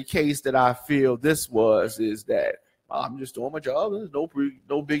 Or in the case that I feel this is that I'm just doing my job. There's no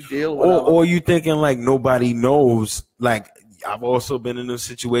big deal. Or you thinking like nobody knows, like I've also been in those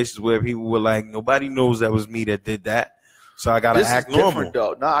situations where people were like, nobody knows that was me that did that, so I gotta act normal.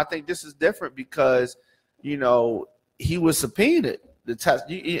 Though. No, I think this is different because he was subpoenaed. The test,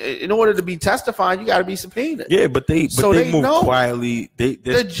 in order to be testifying, you got to be subpoenaed. Yeah, but they move quietly.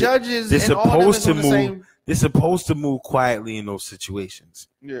 The judges, they're supposed to move. They're supposed to move quietly in those situations.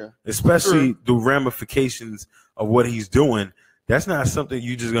 Yeah, especially the ramifications of what he's doing. That's not something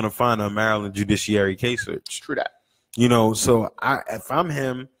you're just gonna find on Maryland judiciary case search. True that. So if I'm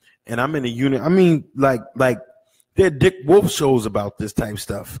him and I'm in a unit, I mean, like there are Dick Wolf shows about this type of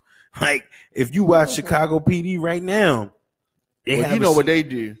stuff. Like if you watch Chicago PD right now, what they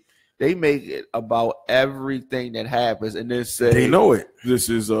do? They make it about everything that happens, and then say they know it. This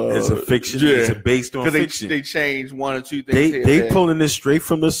is it's a fiction. Yeah. It's based on fiction. They change one or two things. They pulling this straight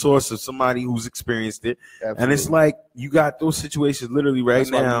from the source of somebody who's experienced it. Absolutely. And it's like you got those situations literally right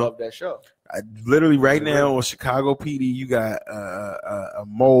now. That's why I love that show. Literally right now on Chicago PD, you got a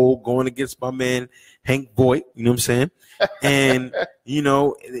mole going against my man Hank Voight. You know what I'm saying? And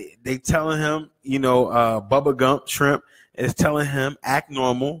they telling him, Bubba Gump Shrimp is telling him act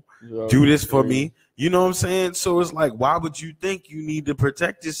normal. Do this for me. You know what I'm saying? So it's like, why would you think you need to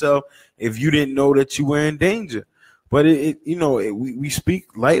protect yourself if you didn't know that you were in danger? But we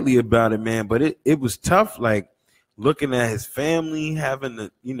speak lightly about it, man. But it was tough, like looking at his family, having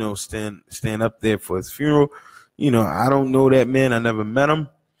to, stand up there for his funeral. I don't know that man. I never met him.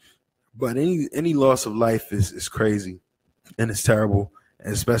 But any loss of life is crazy and it's terrible,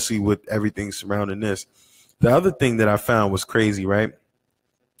 especially with everything surrounding this. The other thing that I found was crazy, right?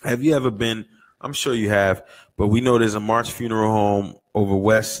 Have you ever been, I'm sure you have, but we know there's a March Funeral Home over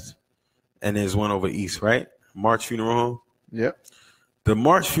West and there's one over East, right? March Funeral Home? Yep. The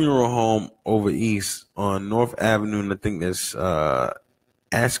March Funeral Home over East on North Avenue, and I think there's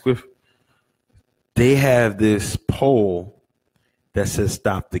Asquith, they have this pole that says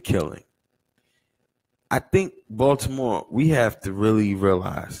stop the killing. I think Baltimore, we have to really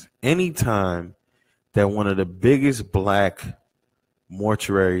realize anytime that one of the biggest black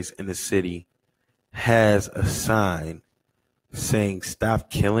mortuaries in the city has a sign saying stop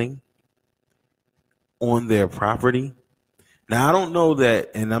killing on their property. Now, I don't know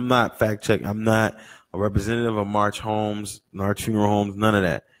that, and I'm not fact checking. I'm not a representative of March Funeral Homes, none of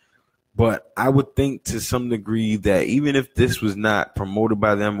that. But I would think to some degree that even if this was not promoted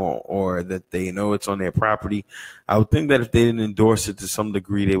by them or that they know it's on their property, I would think that if they didn't endorse it to some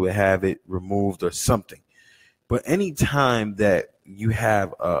degree, they would have it removed or something. But any time that you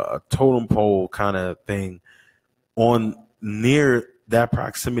have a totem pole kind of thing on near that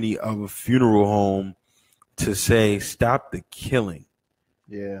proximity of a funeral home to say stop the killing,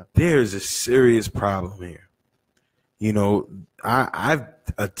 there's a serious problem here. I've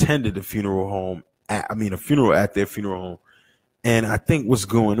attended a funeral home, a funeral at their funeral home, and I think what's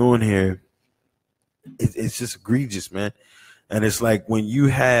going on here, it's just egregious, man. And it's like when you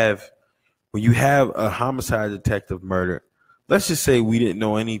have a homicide detective murder. Let's just say we didn't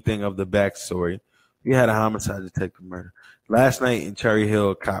know anything of the backstory. We had a homicide detective murder. Last night in Cherry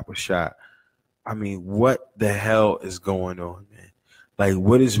Hill, a cop was shot. I mean, what the hell is going on, man? Like,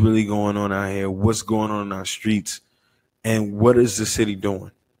 what is really going on out here? What's going on in our streets? And what is the city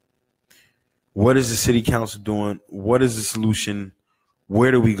doing? What is the city council doing? What is the solution?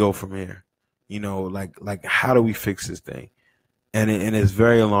 Where do we go from here? Like how do we fix this thing? And it's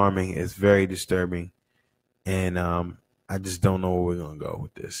very alarming. It's very disturbing. And I just don't know where we're going to go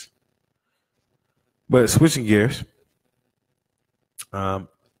with this. But switching gears,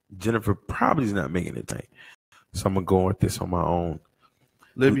 Jennifer probably is not making it tonight. So I'm going to go with this on my own.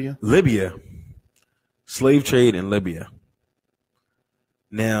 Libya. Slave trade in Libya.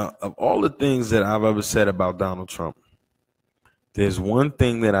 Now, of all the things that I've ever said about Donald Trump, there's one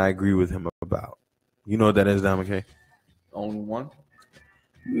thing that I agree with him about. You know what that is, Diamond K? Only one?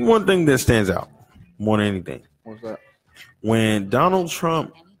 One thing that stands out more than anything. What's that? When Donald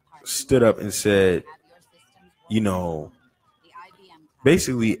Trump stood up and said,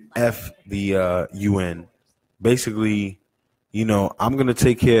 basically F the UN. Basically, I'm going to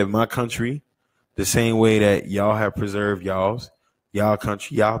take care of my country the same way that y'all have preserved y'all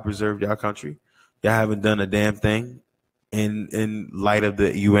country. Y'all preserved y'all country. Y'all haven't done a damn thing in light of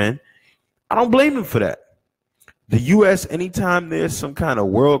the UN. I don't blame him for that. The U.S., anytime there's some kind of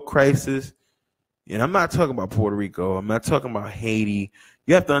world crisis, and I'm not talking about Puerto Rico, I'm not talking about Haiti.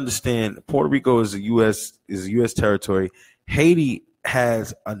 You have to understand, Puerto Rico is a U.S. territory. Haiti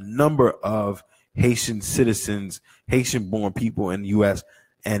has a number of Haitian citizens, Haitian-born people in the U.S.,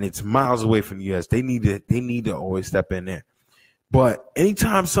 and it's miles away from the U.S. They need to always step in there. But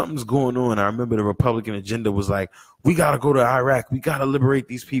anytime something's going on, I remember the Republican agenda was like, we got to go to Iraq. We got to liberate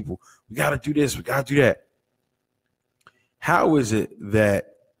these people. We got to do this. We got to do that. How is it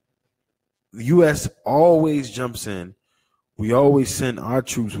that the U.S. always jumps in? We always send our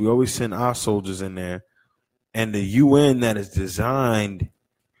troops. We always send our soldiers in there. And the UN that is designed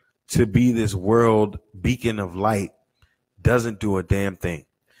to be this world beacon of light doesn't do a damn thing.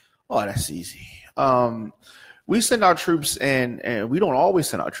 Oh, that's easy. We send our troops in, and we don't always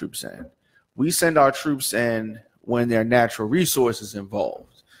send our troops in. We send our troops in when there are natural resources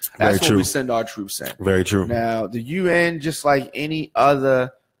involved. That's when we send our troops in. Very true. Now, the UN, just like any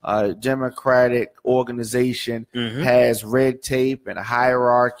other democratic organization, has red tape and a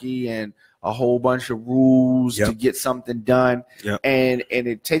hierarchy and a whole bunch of rules to get something done. And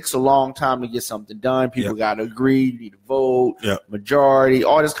it takes a long time to get something done. People got to agree, you need to vote, majority,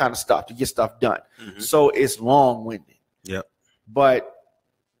 all this kind of stuff to get stuff done. So it's long-winded. But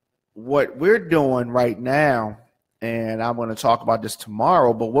what we're doing right now, and I'm going to talk about this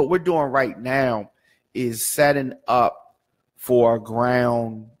tomorrow, but what we're doing right now is setting up for a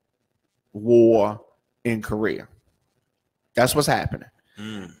ground war in Korea. That's what's happening.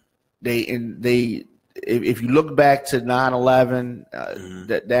 If you look back to 9/11,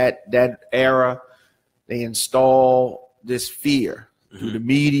 that era, they install this fear through the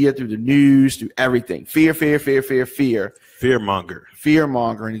media, through the news, through everything. Fear.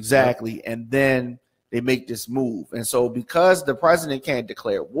 Fear-mongering, exactly. And then they make this move. And so because the president can't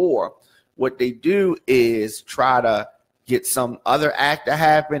declare war, what they do is try to get some other act to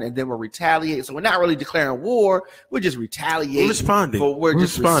happen, and then we'll retaliate. So we're not really declaring war. We're just retaliating. We're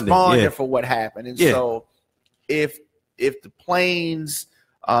just responding for what happened. And so if the planes,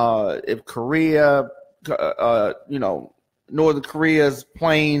 if Korea, Northern Korea's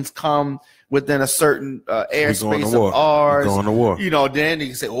planes come within a certain airspace of ours, then they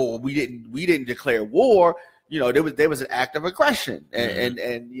can say, "Oh, we didn't declare war." There was an act of aggression, and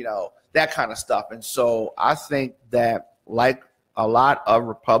that kind of stuff. And so I think that, like a lot of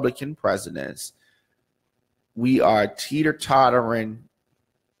Republican presidents, we are teeter-tottering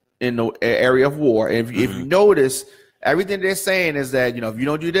in the area of war. And if you notice, everything they're saying is that, if you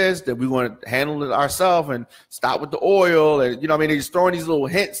don't do this, then we're going to handle it ourselves and stop with the oil. And, they're just throwing these little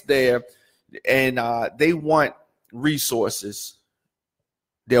hints there. And they want resources.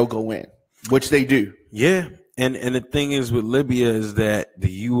 They'll go in, which they do. Yeah. And the thing is with Libya is that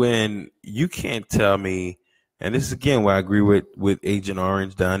the UN, you can't tell me, and this is again where I agree with Agent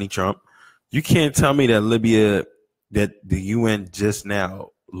Orange, Donnie Trump. You can't tell me that Libya, that the UN just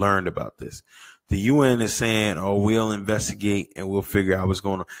now learned about this. The UN is saying, "Oh, we'll investigate and we'll figure out what's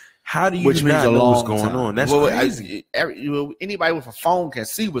going on." How do you not know what's going on? That's crazy. Anybody with a phone can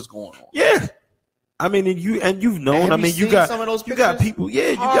see what's going on. Yeah, you've known. You got people.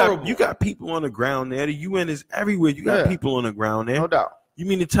 Yeah, you got people on the ground there. The UN is everywhere. You got people on the ground there. No doubt. You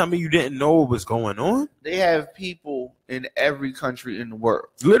mean to tell me you didn't know what was going on? They have people in every country in the world.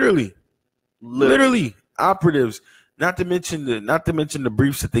 Literally operatives. Not to mention the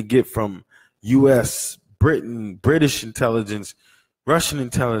briefs that they get from U.S., Britain, British intelligence, Russian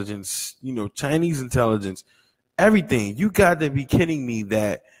intelligence, Chinese intelligence, everything. You got to be kidding me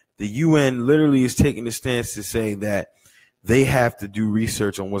that the UN literally is taking the stance to say that they have to do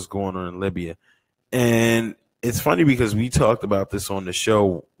research on what's going on in Libya. And it's funny because we talked about this on the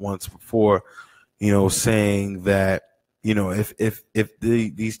show once before, saying that, if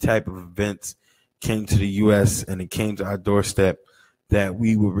these type of events came to the U.S. and it came to our doorstep, that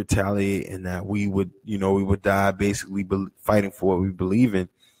we would retaliate and that we would die basically fighting for what we believe in.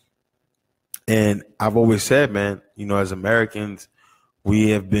 And I've always said, man, as Americans,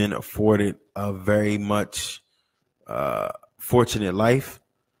 we have been afforded a very much fortunate life.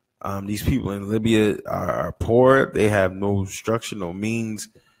 These people in Libya are poor. They have no structure, no means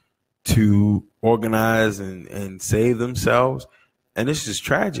to organize and save themselves. And this is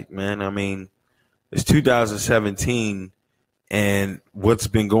tragic, man. It's 2017, and what's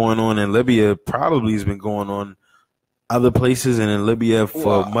been going on in Libya probably has been going on other places and in Libya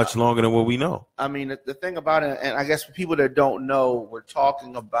for much longer than what we know. The thing about it, and I guess for people that don't know, we're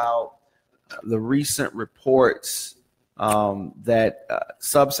talking about the recent reports that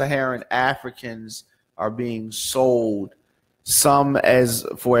sub-Saharan Africans are being sold, some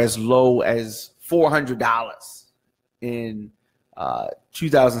for as low as $400 in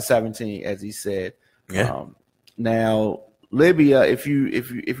 2017, as he said. Yeah. Now, Libya, if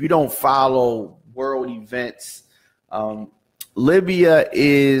you don't follow world events, Libya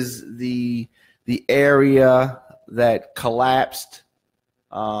is the area that collapsed.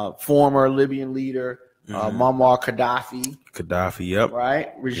 Former Libyan leader Muammar Gaddafi. Gaddafi, yep.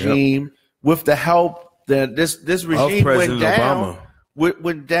 Right? Regime with the help that this regime went down.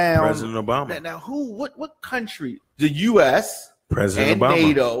 Went down. President Obama. Now what country? The US President and Obama.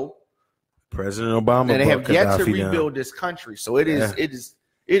 NATO. President Obama. And they have yet to Gaddafi rebuild this country. So it is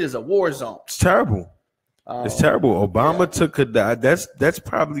a war zone. It's terrible. It's terrible. Obama took Gaddafi. That's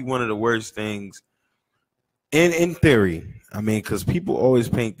probably one of the worst things in theory. I mean, because people always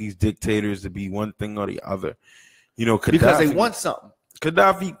paint these dictators to be one thing or the other. You know, Gaddafi, because they want something.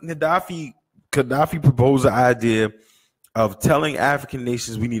 Gaddafi proposed the idea of telling African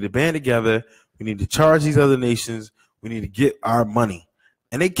nations we need to band together, we need to charge these other nations, we need to get our money.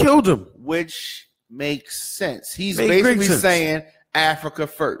 And they killed him. Which makes sense. He's basically saying Africa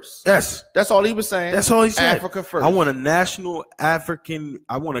first. Yes. That's all he was saying. That's all he said. Africa first. I want a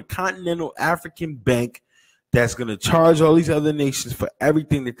continental African bank that's going to charge all these other nations for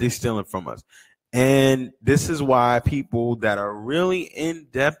everything that they're stealing from us. And this is why people that are really in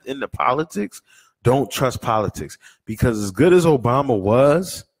depth into politics don't trust politics, because as good as Obama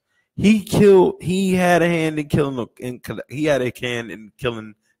was, he had a hand in killing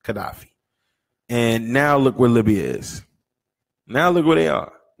Gaddafi. And now look where Libya is. Now look where they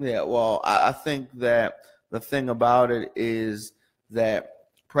are. Yeah, well, I think that the thing about it is that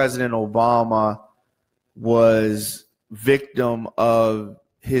President Obama was victim of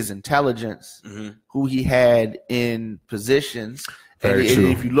his intelligence, who he had in positions. And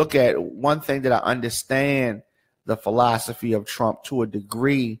if you look at one thing that I understand the philosophy of Trump to a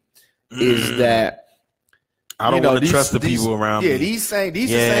degree is that I don't want to trust the people around me. Yeah, these the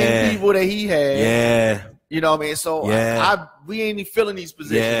same people that he had. Yeah. You know what I mean? So we ain't even filling these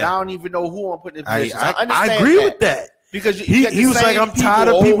positions. Yeah. I don't even know who I'm putting in positions. I agree with that. Because he was like, I'm tired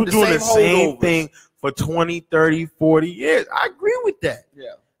of people doing the same thing for 20, 30, 40 years. I agree with that.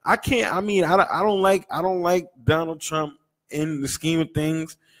 Yeah. I can't. I mean, I don't like Donald Trump in the scheme of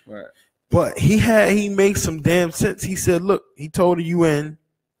things. Right. But he made some damn sense. He said, look, he told the UN,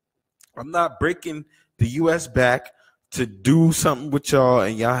 I'm not breaking the US back to do something with y'all,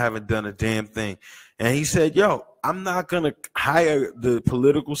 and y'all haven't done a damn thing. And he said, yo, I'm not going to hire the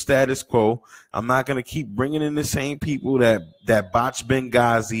political status quo. I'm not going to keep bringing in the same people that botched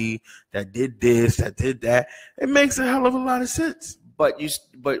Benghazi, that did this, that did that. It makes a hell of a lot of sense. But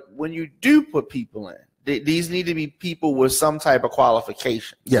when you do put people in, these need to be people with some type of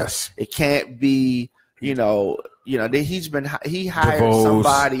qualification. Yes. It can't be, he hired DeVos.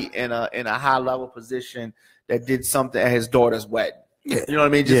 somebody in a high level position that did something at his daughter's wedding. Yeah. You know what I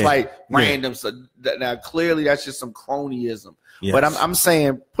mean? Just like random. So now clearly that's just some cronyism. Yes. But I'm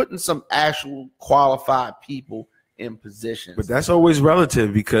saying putting some actual qualified people in positions. But that's always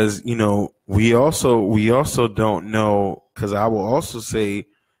relative, because we also don't know, because I will also say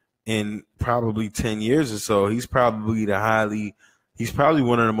in probably 10 years or so, he's probably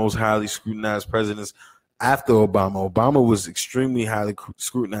one of the most highly scrutinized presidents after Obama. Obama was extremely highly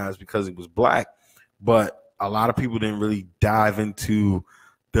scrutinized because he was black, but a lot of people didn't really dive into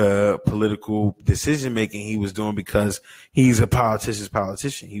the political decision making he was doing because he's a politician's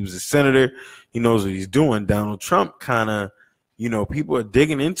politician. He was a senator. He knows what he's doing. Donald Trump kind of, people are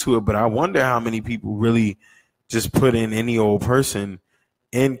digging into it, but I wonder how many people really just put in any old person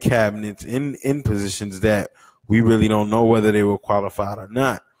in cabinets, in positions that we really don't know whether they were qualified or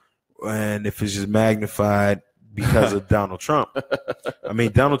not. And if it's just magnified because of Donald Trump. I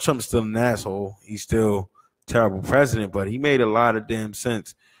mean, Donald Trump's still an asshole. He's still terrible president, but he made a lot of damn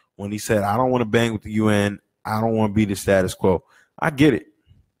sense when he said, I don't want to bang with the UN. I don't want to be the status quo. I get it.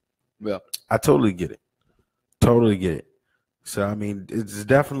 Yeah. I totally get it. Totally get it. So, I mean, it's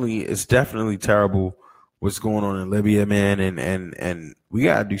definitely terrible what's going on in Libya, man. And we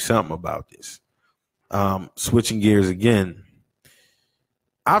got to do something about this. Switching gears again.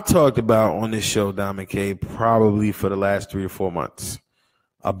 I've talked about on this show, Diamond K, probably for the last 3 or 4 months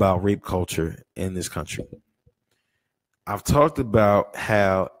about rape culture in this country. I've talked about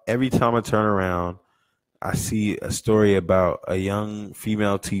how every time I turn around, I see a story about a young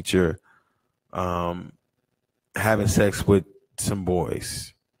female teacher having sex with some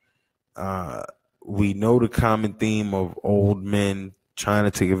boys. We know the common theme of old men trying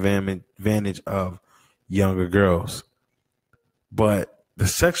to take advantage of younger girls. But the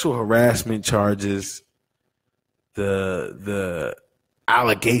sexual harassment charges, the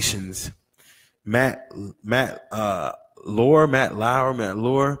allegations, Matt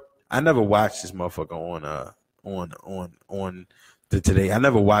Lauer. I never watched this motherfucker on the Today. I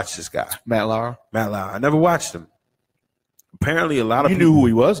never watched this guy. Matt Lauer. I never watched him. Apparently, a lot of people knew who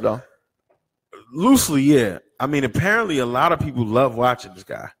he was, though. Loosely, yeah. I mean, apparently, a lot of people love watching this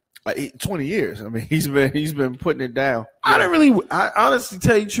guy. Like 20 years. I mean, he's been putting it down. I honestly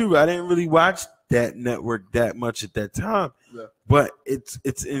tell you the truth, I didn't really watch that network that much at that time. Yeah. But it's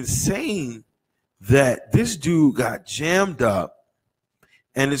insane that this dude got jammed up.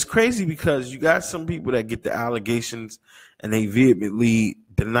 And it's crazy because you got some people that get the allegations and they vehemently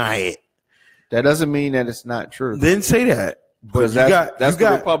deny it. That doesn't mean that it's not true. Didn't say that. But that's the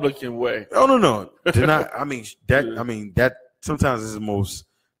Republican way. Oh no. Deny. I mean that sometimes is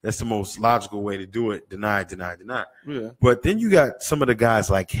that's the most logical way to do it. Deny. Yeah. But then you got some of the guys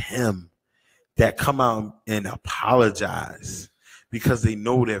like him that come out and apologize because they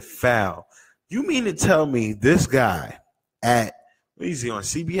know they're foul. You mean to tell me this guy at what is he on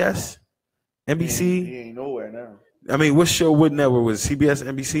CBS, NBC? He ain't nowhere now. I mean, what show? What network was CBS,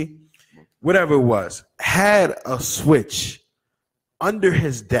 NBC? Whatever it was, had a switch under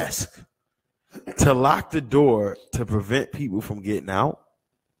his desk to lock the door to prevent people from getting out.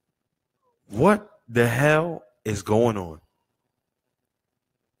 What the hell is going on?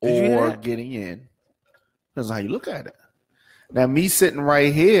 Or getting in. Depends on how you look at it. Now, me sitting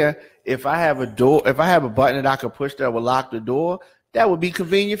right here, if I have a button that I could push that would lock the door, that would be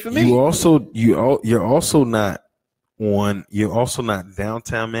convenient for me. You're also not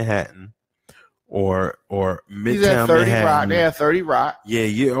downtown Manhattan or midtown Manhattan. They're at 30 Rock. Yeah,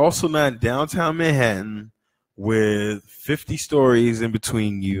 you're also not downtown Manhattan with 50 stories in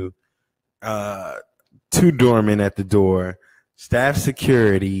between you, 2 doormen at the door, staff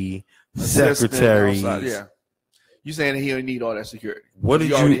security, secretaries. Yeah. You saying that he don't need all that security? What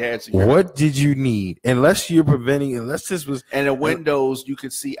did you need? Unless this was and the windows you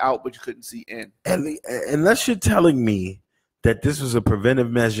could see out, but you couldn't see in. Unless you're telling me that this was a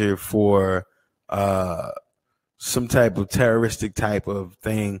preventive measure for some type of terroristic type of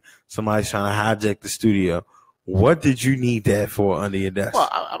thing, somebody's trying to hijack the studio. What did you need that for under your desk? Well,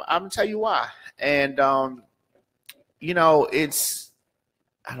 I'm gonna tell you why. And it's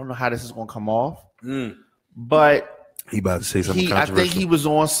I don't know how this is gonna come off. But he about to say something controversial. I think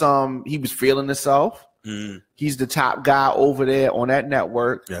he was feeling himself. He's the top guy over there on that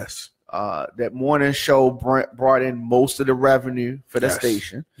network. Yes. That morning show brought in most of the revenue for the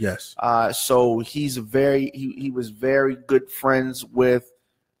station. Yes. So he was very good friends with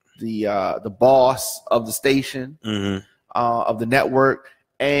the boss of the station, of the network,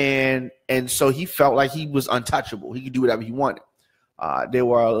 and so he felt like he was untouchable. He could do whatever he wanted. There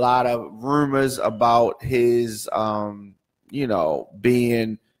were a lot of rumors about his,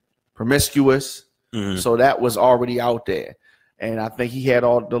 being promiscuous. So that was already out there. And I think he had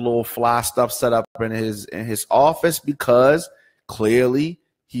all the little fly stuff set up in his office because clearly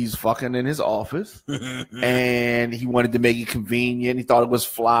he's fucking in his office and he wanted to make it convenient. He thought it was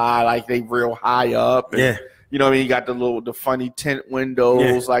fly, like they real high up. And, you know what I mean? You got the funny tint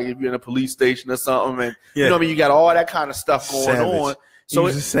windows, like if you're in a police station or something. And you know what I mean? You got all that kind of stuff going on. So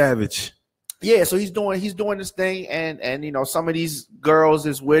he's a savage. Yeah, so he's doing this thing, and some of these girls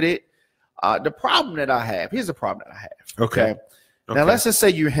is with it. Here's the problem that I have. Okay. Now let's just say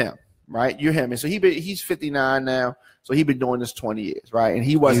you're him, right? You're him, and so he's 59 now. So he's been doing this 20 years, right? And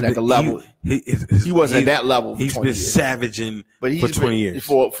he wasn't at the level. He wasn't at that level. He's been savaging for 20 years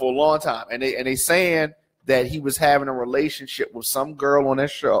for a long time, and they saying that he was having a relationship with some girl on the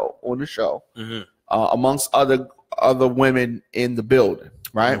show, amongst other women in the building,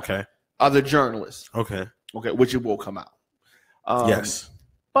 right? Okay. Other journalists. Okay. Which it will come out. Yes.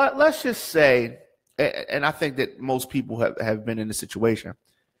 But let's just say, and I think that most people have been in this situation.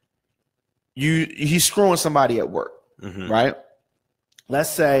 He's screwing somebody at work, right? Let's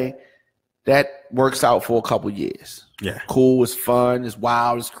say that works out for a couple years. Yeah. Cool, it's fun, it's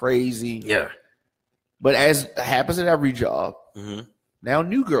wild, it's crazy. Yeah. But as happens at every job, now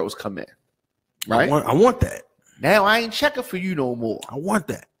new girls come in, right? I want that. Now I ain't checking for you no more. I want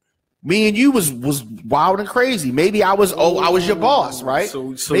that. Me and you was wild and crazy. Maybe I was your boss, right?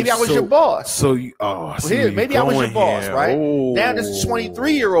 Maybe I was your boss. Maybe I was your boss, right? Now this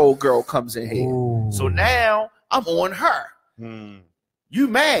 23-year-old girl comes in here. So now I'm on her. You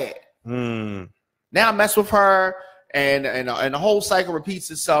mad. Now I mess with her and the whole cycle repeats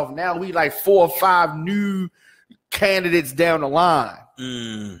itself. Now we like 4 or 5 new candidates down the line.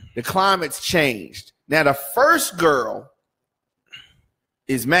 The climate's changed. Now the first girl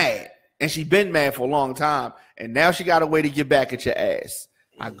is mad, and she been mad for a long time, and now she got a way to get back at your ass.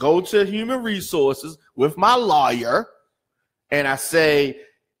 I go to human resources with my lawyer, and I say,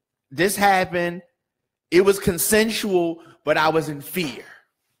 this happened. It was consensual, but I was in fear.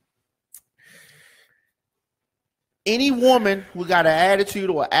 Any woman who got an attitude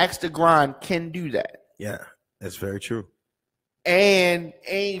or axe to grind can do that. Yeah, that's very true. and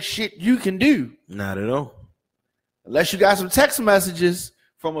ain't shit you can do. Not at all. Unless you got some text messages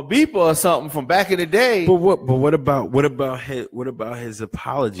from a beeper or something from back in the day. But what about his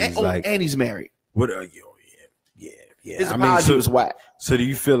apologies? And he's married. Yeah. His apology was whack. So do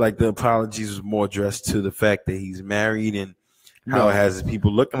you feel like the apologies was more addressed to the fact that he's married and how it has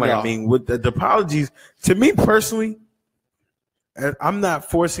people looking like? I mean, with the apologies, to me personally, I'm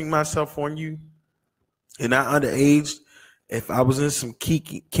not forcing myself on you, and not underage. If I was in some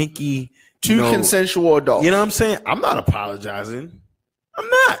kinky, consensual adults, you know what I'm saying? I'm not apologizing. I'm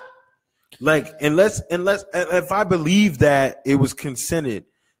not. Like, unless if I believe that it was consented,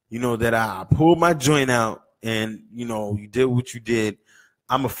 that I pulled my joint out and you did what you did,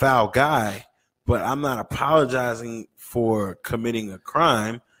 I'm a foul guy, but I'm not apologizing for committing a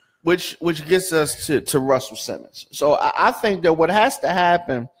crime. Which gets us to Russell Simmons. So I think that what has to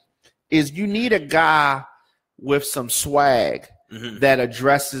happen is you need a guy with some swag that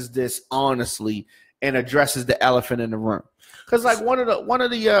addresses this honestly and addresses the elephant in the room. Because like one of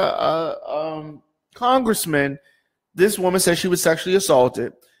the congressmen, this woman said she was sexually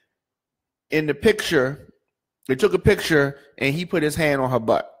assaulted. In the picture, they took a picture and he put his hand on her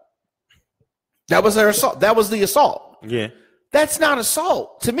butt. That was her assault. That was the assault. Yeah. That's not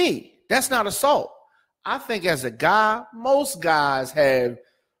assault to me. That's not assault. I think as a guy, most guys have,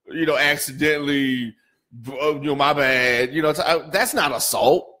 accidentally, my bad. That's not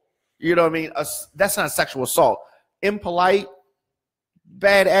assault. You know what I mean? That's not sexual assault. Impolite,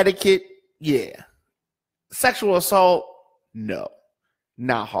 bad etiquette, yeah. Sexual assault, no,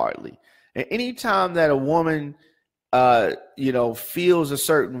 not hardly. And anytime that a woman, feels a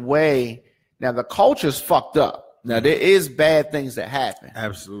certain way, now the culture's fucked up. Now there is bad things that happen.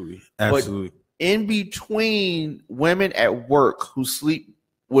 Absolutely. But in between women at work who sleep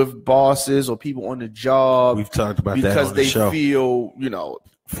with bosses or people on the job, we've talked about that because on the show. Feel,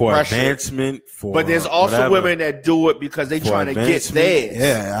 for pressure. Advancement, but there's also women that do it because they're trying to get theirs.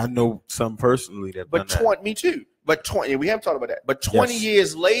 Yeah, I know some personally that. But me too. But we haven't talked about that. But 20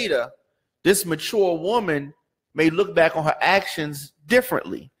 years later, this mature woman may look back on her actions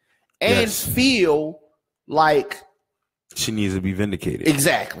differently and feel like she needs to be vindicated.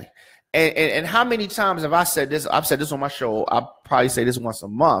 Exactly. And how many times have I said this? I've said this on my show. I probably say this once a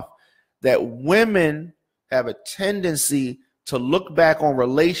month, that women have a tendency to look back on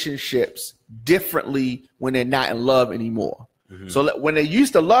relationships differently when they're not in love anymore. Mm-hmm. So when they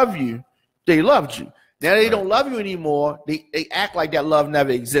used to love you, they loved you. Now they don't love you anymore. They act like that love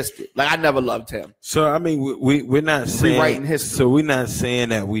never existed. Like I never loved him. So I mean, we're not saying rewriting history. So we're not saying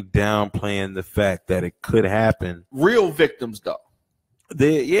that we downplaying the fact that it could happen. Real victims, though. I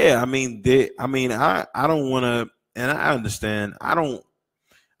don't want to, and I understand. I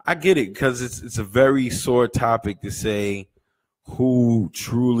get it because it's a very sore topic to say who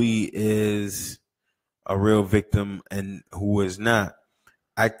truly is a real victim and who is not.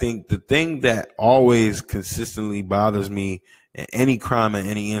 I think the thing that always consistently bothers me in any crime in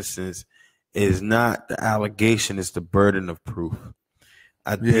any instance is not the allegation, it's the burden of proof.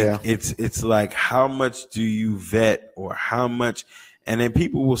 I think it's like, how much do you vet, or how much, and then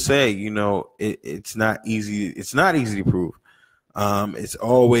people will say, it's not easy. It's not easy to prove. It's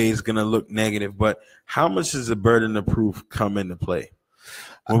always going to look negative, but how much does the burden of proof come into play?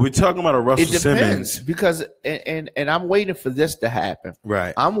 When we're talking about a Russell Simmons, because and I'm waiting for this to happen.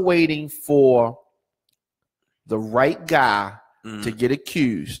 Right. I'm waiting for the right guy to get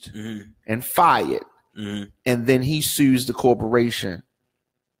accused and fired, and then he sues the corporation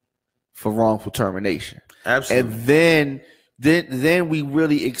for wrongful termination. Absolutely. And then we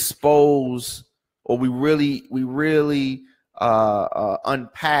really expose, or we really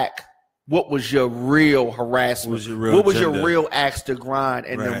unpack what was your real harassment, what was your real axe to grind.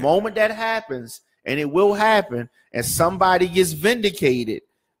 And the moment that happens, and it will happen, and somebody gets vindicated,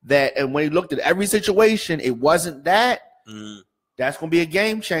 and when you looked at every situation, it wasn't that, that's going to be a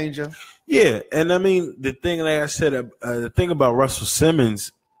game changer. Yeah, and I mean, the thing, like I said, the thing about Russell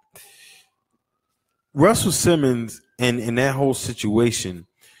Simmons and that whole situation.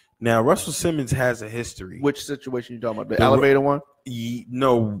 Now, Russell Simmons has a history. Which situation you talking about? The elevator one? With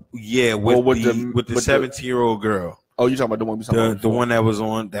the 17-year-old girl. Oh, you talking about the one we talking about? The one that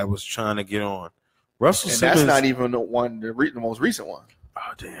was trying to get on. Russell Simmons. That's not even the one, the most recent one.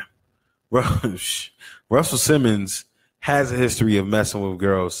 Oh, damn. Russell Simmons has a history of messing with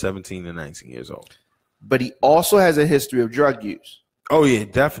girls 17 to 19 years old. But he also has a history of drug use. Oh, yeah,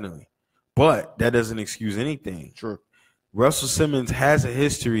 definitely. But that doesn't excuse anything. True. Russell Simmons has a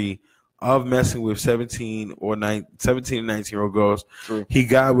history of messing with 17 and 19-year-old girls. True. He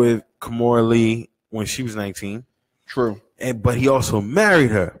got with Kimora Lee when she was 19. True. but he also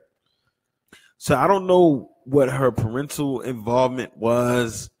married her. So I don't know what her parental involvement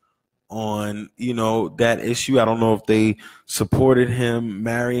was on, that issue. I don't know if they supported him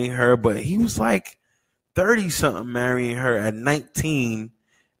marrying her, but he was like 30 something marrying her at 19,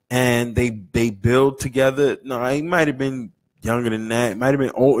 and they build together. No, he might have been younger than that. It might have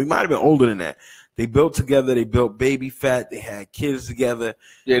been old. He might have been older than that. They built together. They built baby fat. They had kids together.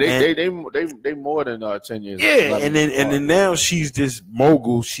 Yeah, they more than 10 years. Yeah, and then now she's this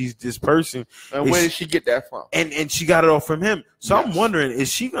mogul. She's this person. And where did she get that from? And she got it all from him. So yes. I'm wondering, is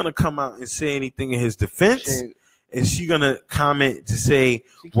she gonna come out and say anything in his defense? Is she gonna comment to say,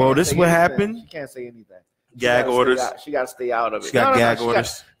 "Well, this is what happened"? She can't say anything. Gag orders. She got to stay out of it. She got gag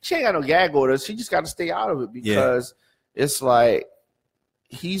orders. She ain't got no gag orders. She just got to stay out of it because it's like.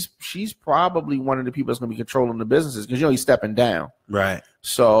 She's probably one of the people that's going to be controlling the businesses because he's stepping down. Right.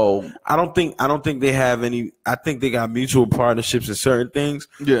 So I don't think they have any. I think they got mutual partnerships in certain things.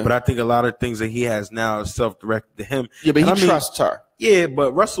 Yeah. But I think a lot of things that he has now is self-directed to him. Yeah, but he trusts her. Yeah,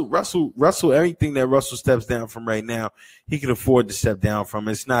 but Russell, everything that Russell steps down from right now, he can afford to step down from.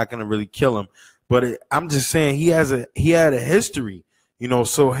 It's not going to really kill him. But I'm just saying he had a history,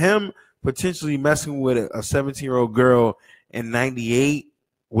 So him potentially messing with a 17-year-old girl in '98.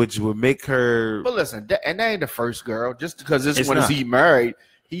 Which would make her. But listen, and that ain't the first girl. Just because this one is he married,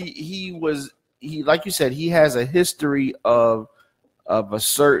 he like you said, he has a history of a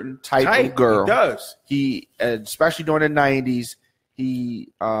certain type of girl. He does. He especially during the '90s, he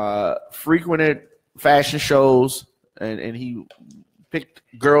frequented fashion shows and he picked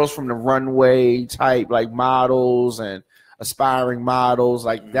girls from the runway type, like models and aspiring models.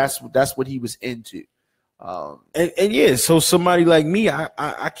 Like that's what he was into. So somebody like me,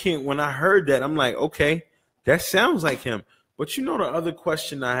 I can't. When I heard that, I'm like, okay, that sounds like him. But the other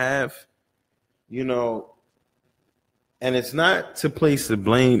question I have, and it's not to place the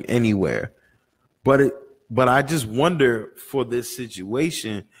blame anywhere, but I just wonder for this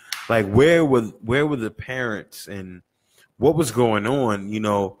situation, like where were the parents and what was going on,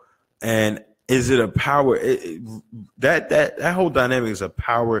 and is it a power? That whole dynamic is a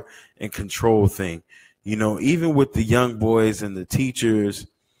power and control thing. Even with the young boys and the teachers,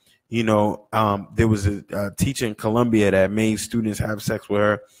 there was a teacher in Colombia that made students have sex with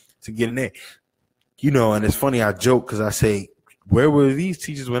her to get an A. And it's funny, I joke because I say, where were these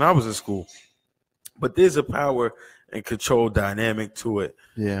teachers when I was in school? But there's a power and control dynamic to it.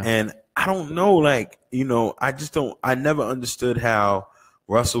 Yeah. And I don't know, I never understood how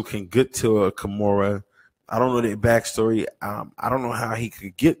Russell can get to a Kimura. I don't know their backstory. I don't know how he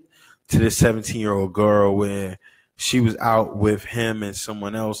could get to this 17-year-old girl where she was out with him and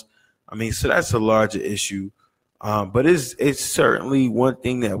someone else. I mean, so that's a larger issue. But it's certainly one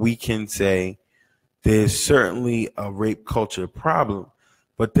thing that we can say. There's certainly a rape culture problem.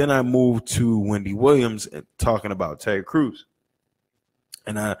 But then I moved to Wendy Williams and talking about Terry Crews.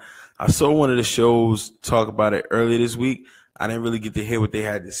 And I saw one of the shows talk about it earlier this week. I didn't really get to hear what they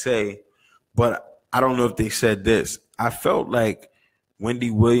had to say, but I don't know if they said this. I felt like Wendy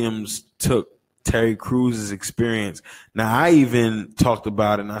Williams took Terry Crews' experience. Now, I even talked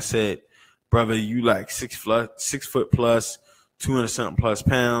about it, and I said, brother, you like 6 foot plus, 200 something plus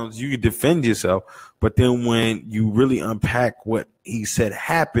pounds. You could defend yourself. But then when you really unpack what he said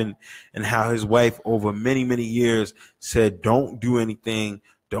happened and how his wife over many, many years said, don't do anything,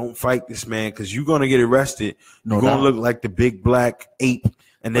 don't fight this man because you're going to get arrested. You're going to look like the big black ape,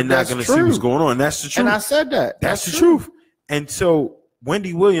 and they're not going to see what's going on. That's the truth. And I said that. That's the truth. And so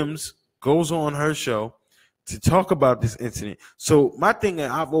Wendy Williams goes on her show to talk about this incident. So my thing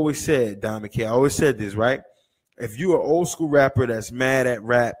that I've always said, Don McKay, I always said this, right? If you're an old school rapper that's mad at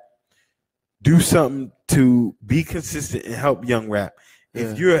rap, do something to be consistent and help young rap.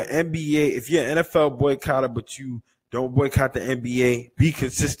 If you're an NBA, if you're an NFL boycotter, but you don't boycott the NBA, be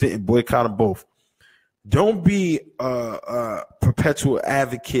consistent and boycott them both. Don't be a perpetual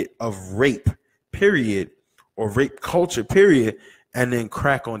advocate of rape, period, or rape culture, period, and then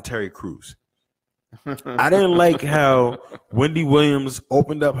crack on Terry Crews. I didn't like how Wendy Williams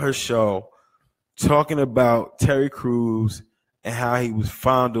opened up her show talking about Terry Crews and how he was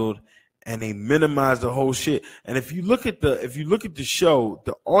fondled, and they minimized the whole shit. And if you look at the show,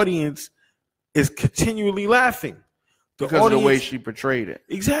 the audience is continually laughing. Because of the way she portrayed it.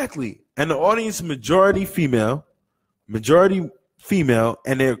 Exactly. And the audience majority female,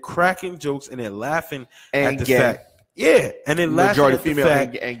 and they're cracking jokes and they're laughing at the fact. Yeah, and then majority female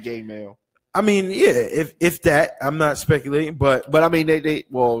and gay male. I mean, yeah, if that, I'm not speculating, but I mean they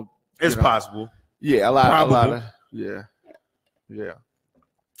it's possible. Yeah, a lot of yeah.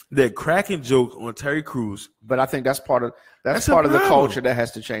 They're cracking jokes on Terry Crews. But I think that's part of the culture that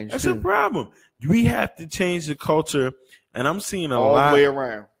has to change. That's too. a problem. We have to change the culture, and I'm seeing all the way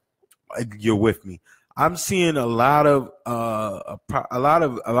around. You're with me. I'm seeing a lot of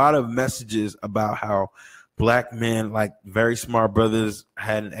messages about how black men, like Very Smart Brothers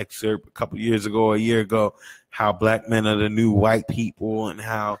had an excerpt a year ago, how black men are the new white people and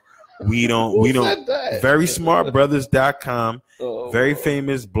how we don't verysmartbrothers.com, very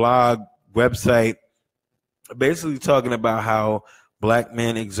famous blog website, basically talking about how black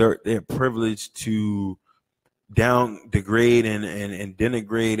men exert their privilege to degrade and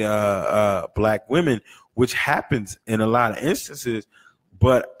denigrate black women, which happens in a lot of instances.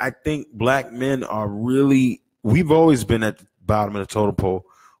 But I think black men we've always been at the bottom of the totem pole.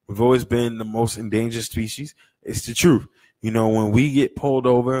 We've always been the most endangered species. It's the truth. When we get pulled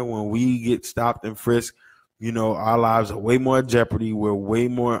over, when we get stopped and frisked, our lives are way more in jeopardy. We're way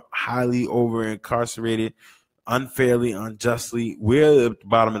more highly over incarcerated, unfairly, unjustly. We're at the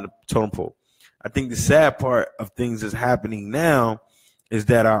bottom of the totem pole. I think the sad part of things that's happening now is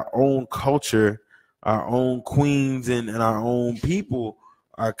that our own culture, our own queens and our own people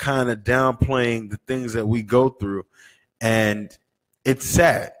are kind of downplaying the things that we go through. And it's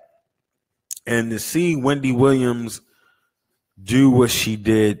sad. And to see Wendy Williams do what she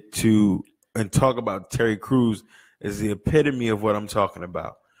did and talk about Terry Crews is the epitome of what I'm talking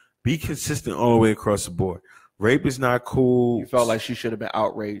about. Be consistent all the way across the board. Rape is not cool. You felt like she should have been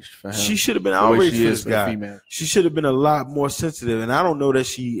outraged for him. She should have been outraged for this guy. She should have been a lot more sensitive. And I don't know that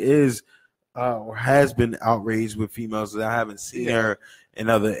she is or has been outraged with females. I haven't seen her in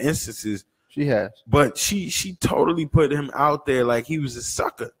other instances. She has. But she totally put him out there like he was a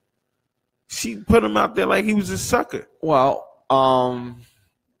sucker. She put him out there like he was a sucker. Well, I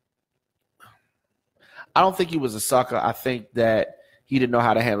don't think he was a sucker. I think that he didn't know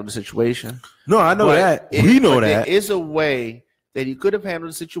how to handle the situation. No, I know that. We know that. There is a way that he could have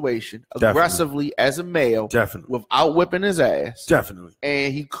handled the situation aggressively as a male. Definitely. Without whipping his ass. Definitely.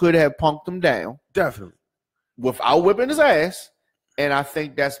 And he could have punked him down. Definitely. Without whipping his ass. And I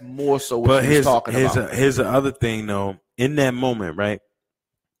think that's more so what he's talking about. Here's the other thing, though. In that moment, right?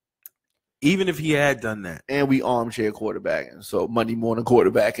 Even if he had done that, and we armchair quarterbacking, so Monday morning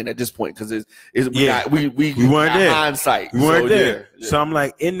quarterbacking at this point, because we weren't there. Hindsight, we weren't there. Yeah. So I'm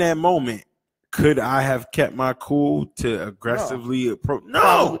like, in that moment, could I have kept my cool to aggressively approach?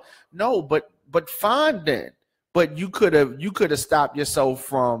 No, but fine then. But you could have stopped yourself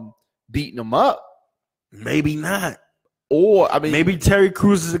from beating him up. Maybe not. Or, I mean, maybe Terry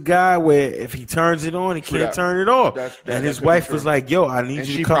Crews is a guy where if he turns it on, he can't turn it off. And his wife was like, "Yo, I need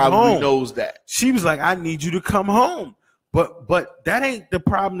you to come home." She probably knows that. She was like, "I need you to come home." But that ain't the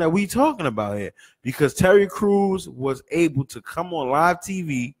problem that we talking about here, because Terry Crews was able to come on live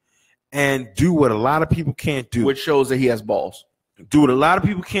TV and do what a lot of people can't do, which shows that he has balls. Do what a lot of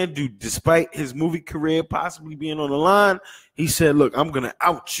people can't do, despite his movie career possibly being on the line. He said, "Look, I'm gonna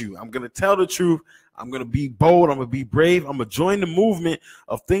out you. I'm gonna tell the truth. I'm going to be bold. I'm going to be brave. I'm going to join the movement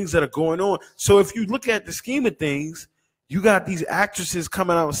of things that are going on." So if you look at the scheme of things, you got these actresses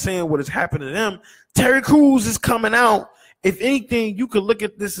coming out saying what has happened to them. Terry Crews is coming out. If anything, you could look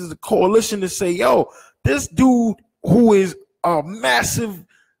at this as a coalition to say, yo, this dude who is a massive,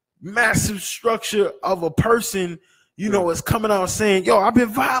 massive structure of a person, is coming out saying, yo, I've been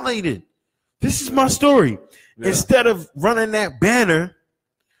violated. This is my story. Yeah. Instead of running that banner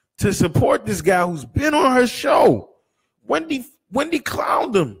to support this guy who's been on her show. Wendy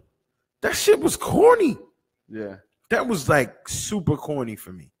clowned him. That shit was corny. Yeah. That was like super corny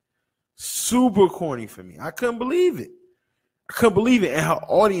for me. Super corny for me. I couldn't believe it. And her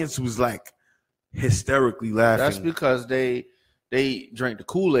audience was like hysterically laughing. That's because they drank the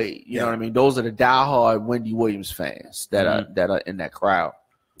Kool-Aid. You know what I mean? Those are the diehard Wendy Williams fans that are in that crowd.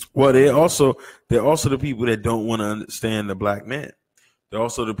 Well, they're also the people that don't want to understand the black man. They're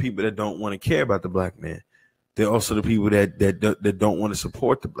also the people that don't want to care about the black man. They're also the people that don't want to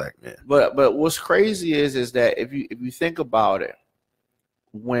support the black man. But what's crazy is that if you think about it,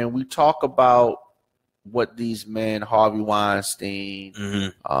 when we talk about what these men, Harvey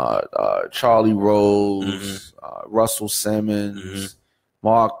Weinstein, Charlie Rose, Russell Simmons,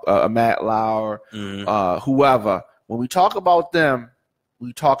 Matt Lauer, whoever, when we talk about them,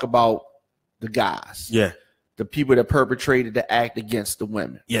 we talk about the guys. Yeah. The people that perpetrated the act against the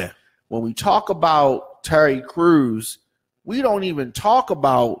women. Yeah. When we talk about Terry Crews, we don't even talk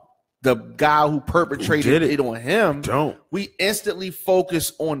about the guy who perpetrated it on him. We instantly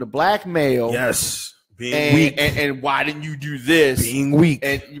focus on the black male. Yes. Being weak. And why didn't you do this? Being weak.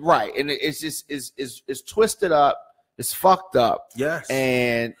 And right. And it's just it's twisted up. It's fucked up. Yes.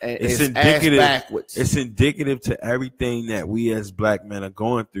 And it's indicative. Ass backwards. It's indicative to everything that we as black men are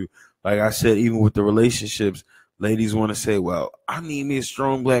going through. Like I said, even with the relationships, ladies want to say, well, I need me a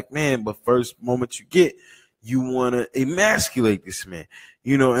strong black man. But first moment you get, you want to emasculate this man.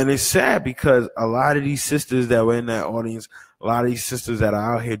 You know, and it's sad because a lot of these sisters that were in that audience, a lot of these sisters that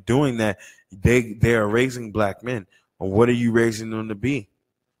are out here doing that, they are raising black men. Well, what are you raising them to be?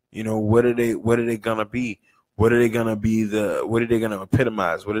 You know, what are they gonna be? What are they gonna be? What are they gonna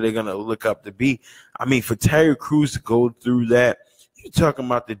epitomize? What are they gonna look up to be? I mean, for Terry Crews to go through that, you're talking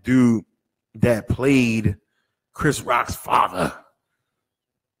about the dude that played Chris Rock's father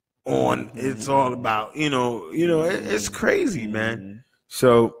on It's All About, it's crazy, man.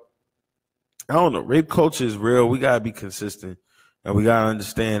 So I don't know. Rape culture is real. We gotta be consistent, and we gotta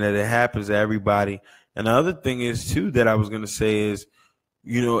understand that it happens to everybody. And the other thing is too that I was gonna say is,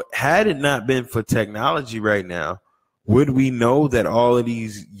 had it not been for technology right now, would we know that all of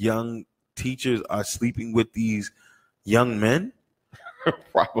these young teachers are sleeping with these young men?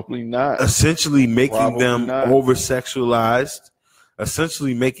 Probably not. Essentially making them over-sexualized,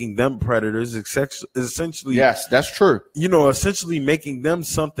 essentially making them predators, essentially. Yes, that's true. Essentially making them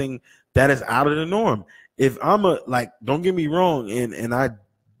something that is out of the norm. If I'm don't get me wrong, and I,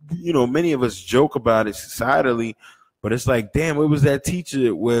 many of us joke about it societally, but it's like, damn, it was that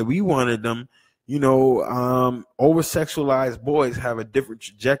teacher where we wanted them, over-sexualized boys have a different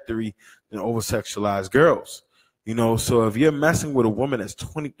trajectory than over-sexualized girls. So if you're messing with a woman that's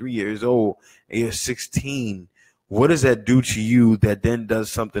 23 years old and you're 16, what does that do to you that then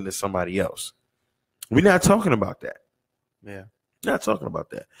does something to somebody else? We're not talking about that. Yeah. Not talking about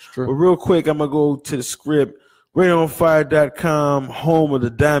that. True. But real quick, I'm going to go to the script. RadioOnFire.com, home of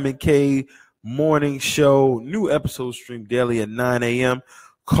the Diamond K morning show. New episodes stream daily at 9 a.m.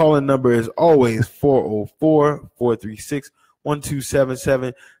 Calling number is always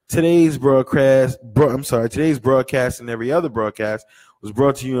 404-436-1277. Today's broadcast and every other broadcast was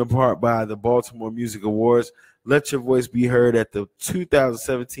brought to you in part by the Baltimore Music Awards. Let your voice be heard at the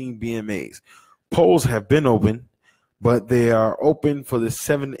 2017 BMAs. Polls have been open, but they are open for the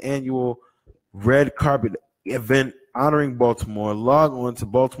 7th annual Red Carpet event honoring Baltimore. Log on to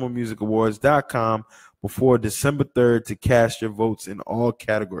BaltimoreMusicAwards.com before December 3rd to cast your votes in all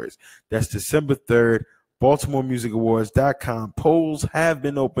categories. That's December 3rd, BaltimoreMusicAwards.com. Polls have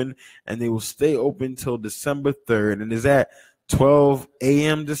been open, and they will stay open till December 3rd. And is that 12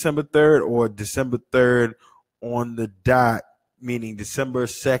 a.m. December 3rd or December 3rd on the dot, meaning December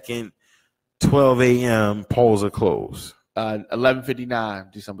 2nd, 12 a.m. polls are closed?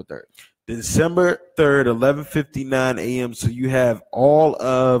 11:59, December 3rd. December 3rd, 11:59 a.m. So you have all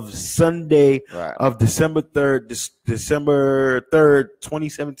of Sunday of December 3rd, December 3rd,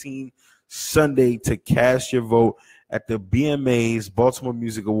 2017, Sunday to cast your vote at the BMAs,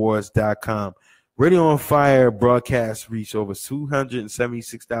 BaltimoreMusicAwards.com. Radio on Fire broadcasts reach over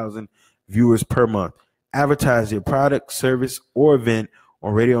 276,000 viewers per month. Advertise your product, service, or event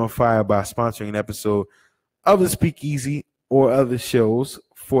on Radio on Fire by sponsoring an episode of the Speakeasy or other shows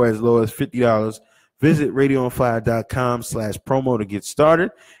for as low as $50. Visit RadioOnFire.com/promo to get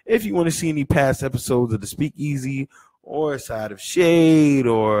started. If you want to see any past episodes of the Speakeasy or Side of Shade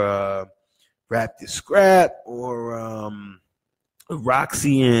or Rap the Scrap or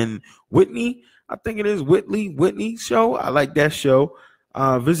Roxy and Whitney, I think it is Whitney show. I like that show.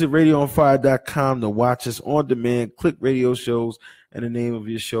 Visit RadioOnFire.com to watch us on demand. Click radio shows and the name of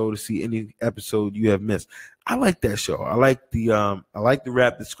your show to see any episode you have missed. I like that show. I like the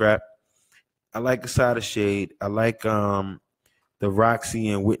Rap the Scrap. I like the Side of Shade. I like the Roxy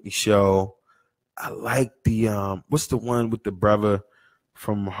and Whitney show. I like the what's the one with the brother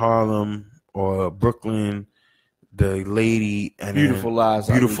from Harlem or Brooklyn, the lady and Beautiful Lies,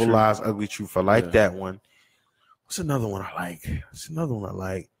 Ugly Truth. I like that one. What's another one I like?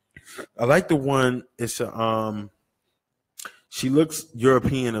 I like the one. It's she looks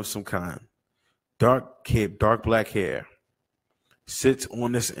European of some kind. Dark black hair. Sits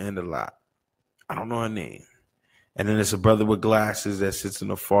on this end a lot. I don't know her name. And then there's a brother with glasses that sits in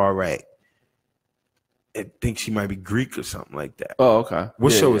the far right. I think she might be Greek or something like that. Oh, okay.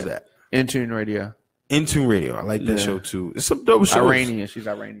 What show is that? In Tune Radio. In Tune Radio. I like that show too. It's some dope shows. Iranian. She's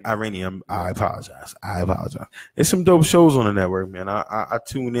Iranian. I apologize. There's some dope shows on the network, man. I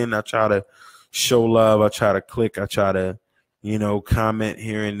tune in. I try to show love. I try to click. I try to, comment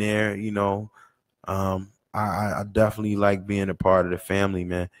here and there. I definitely like being a part of the family,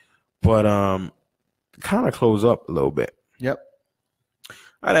 man. But kind of close up a little bit. Yep.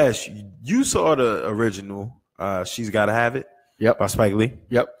 I'd ask you saw the original She's Gotta Have It? Yep. By Spike Lee?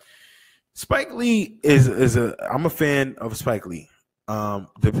 Yep. Spike Lee is a. I'm a fan of Spike Lee.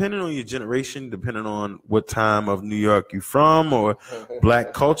 Depending on your generation, depending on what time of New York you from or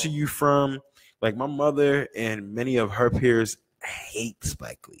black culture you from, like my mother and many of her peers hate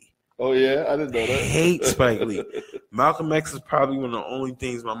Spike Lee. Oh yeah, I didn't know that. Hate Spike Lee. Malcolm X is probably one of the only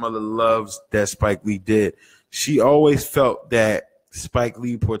things my mother loves that Spike Lee did. She always felt that Spike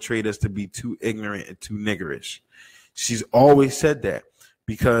Lee portrayed us to be too ignorant and too niggerish. She's always said that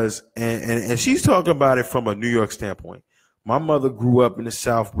because, and she's talking about it from a New York standpoint. My mother grew up in the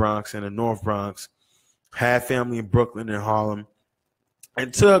South Bronx and the North Bronx, had family in Brooklyn and Harlem.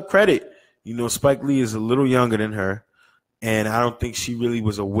 And to her credit, you know, Spike Lee is a little younger than her. And I don't think she really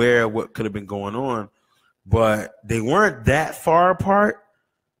was aware of what could have been going on. But they weren't that far apart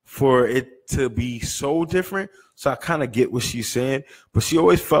for it to be so different. So I kind of get what she's saying. But she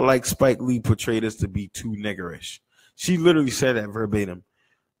always felt like Spike Lee portrayed us to be too niggerish. She literally said that verbatim.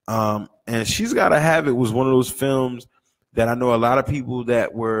 And She's Gotta Have It was one of those films that I know a lot of people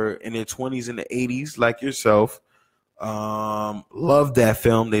that were in their 20s and the 80s, like yourself, loved that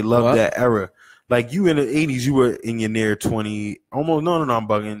film. They loved that era. Like you in the 80s, you were in your near 20, almost, no, I'm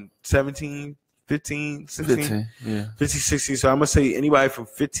bugging, 17, 15, 16? 15, yeah. 15, 16. So I'm going to say anybody from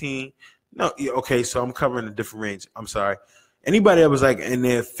 15. No, okay, so I'm covering a different range. I'm sorry. Anybody that was like in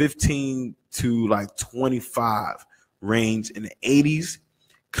their 15 to like 25 range in the 80s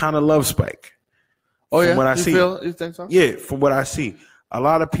kind of love Spike. Oh, yeah? What I see. You think so? Yeah, from what I see. A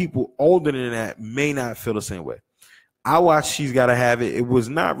lot of people older than that may not feel the same way. I watched She's Gotta Have It. It was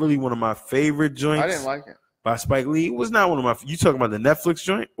not really one of my favorite joints. I didn't like it. By Spike Lee. It was not one of my. You talking about the Netflix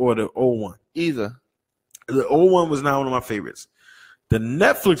joint or the old one? Either. The old one was not one of my favorites. The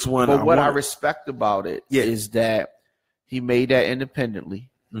Netflix one. But what I respect about it is that he made that independently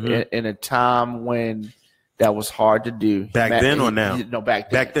in a time when that was hard to do. Back then or now? No, back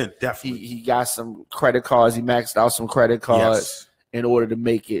then. Back then, definitely. He got some credit cards. He maxed out some credit cards in order to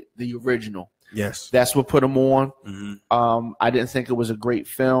make it the original. Yes. That's what put him on. I didn't think it was a great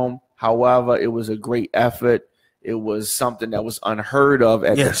film. However, it was a great effort. It was something that was unheard of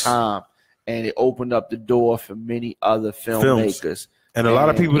at the time. And it opened up the door for many other filmmakers. And a lot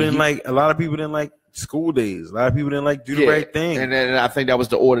of people didn't like School Days. A lot of people didn't like Do the Right Thing. And then I think that was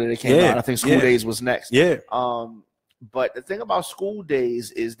the order that came out. I think School Days was next. Yeah. But the thing about School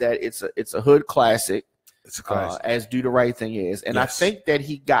Days is that it's a hood classic. It's a classic. As Do the Right Thing is. And I think that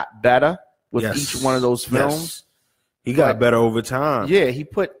he got better with each one of those films. He got better over time. Yeah, he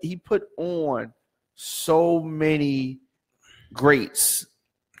put on so many greats.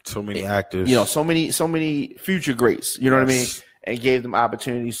 So many actors. You know, so many future greats. You know what I mean? And gave them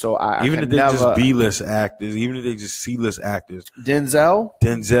opportunities. So even if they just B-list actors, even if they just C-list actors. Denzel,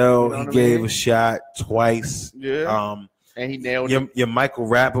 you know he gave a shot twice. Yeah. And he nailed it. Your Michael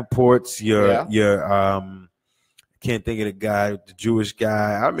Rappaport's, your can't think of the guy, the Jewish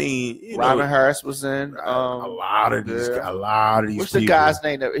guy. I mean, Robin Harris was in a lot of these. A lot of these. What's the guy's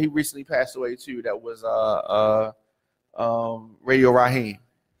name that he recently passed away too? That was Radio Raheem.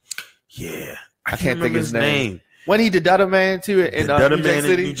 Yeah, I can't think of his name. When he did Dutter Man too in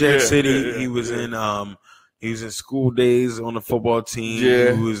New Jack City, he was in School Days on the football team.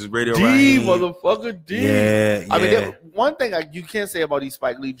 Yeah, he was Radio Raheem. Motherfucker D. Yeah, I mean, one thing you can't say about these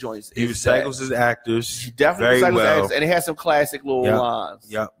Spike Lee joints he recycles his actors. He definitely recycles actors, and he has some classic little lines.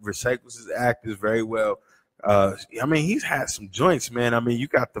 Yeah, recycles his actors very well. I mean, he's had some joints, man. I mean, you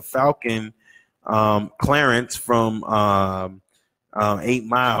got the Falcon, Clarence from 8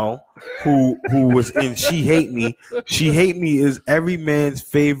 Mile, who was in She Hate Me. She Hate Me is every man's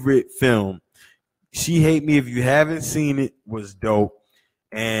favorite film. She Hate Me, if you haven't seen it, was dope.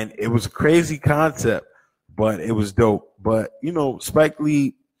 And it was a crazy concept, but it was dope. But, you know, Spike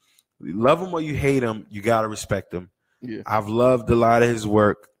Lee, love him or you hate him, you got to respect him. Yeah. I've loved a lot of his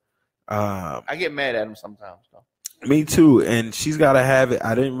work. I get mad at him sometimes, though. Me too. And She's Gotta Have It.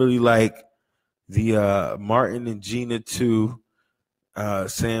 I didn't really like the Martin and Gina 2.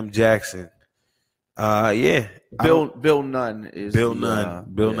 Sam Jackson. Bill Nunn is Bill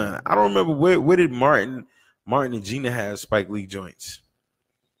Nunn. I don't remember where did Martin and Gina have Spike Lee joints.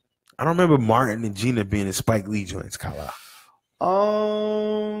 I don't remember Martin and Gina being in Spike Lee joints, Kala.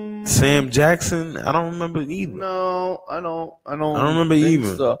 Sam Jackson, I don't remember either. No, I don't remember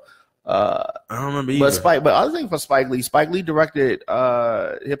either. So. I don't remember either. But other thing for Spike Lee directed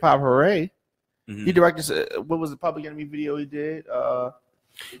Hip Hop Hooray. Mm-hmm. He directed what was the Public Enemy video he did?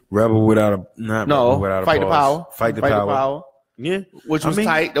 Rebel Without a Fight the Power. Fight the Power. Yeah, which was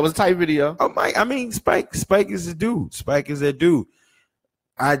tight. That was a tight video. Oh my! I mean, Spike is a dude. Spike is that dude.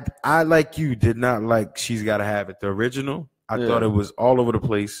 I like you did not like She's Gotta Have It. The original, I thought it was all over the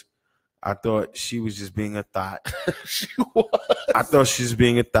place. I thought she was just being a thought. She was. I thought she was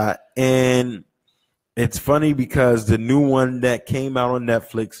being a thought. And it's funny because the new one that came out on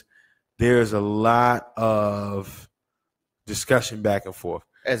Netflix, there's a lot of discussion back and forth.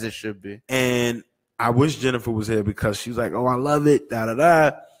 As it should be. And I wish Jennifer was here because she was like, oh, I love it,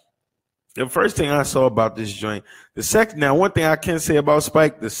 da-da-da. The first thing I saw about this joint, now one thing I can say about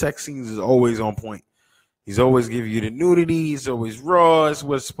Spike, the sex scenes is always on point. He's always giving you the nudity. He's always raw. It's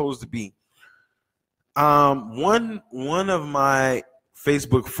what it's supposed to be. One of my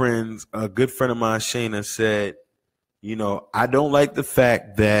Facebook friends, a good friend of mine, Shayna, said, I don't like the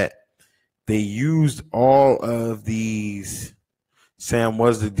fact that they used all of these. Sam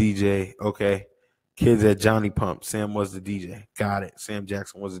was the DJ. Okay. Kids at Johnny Pump. Sam was the DJ. Got it. Sam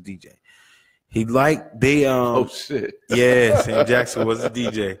Jackson was the DJ. Oh shit. Yeah, Sam Jackson was the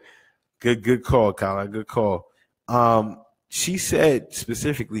DJ. Good call, Colin. Good call. She said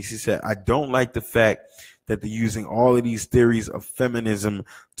specifically, I don't like the fact that they're using all of these theories of feminism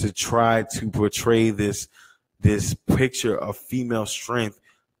to try to portray this picture of female strength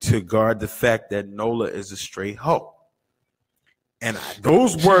to guard the fact that Nola is a straight hoe. And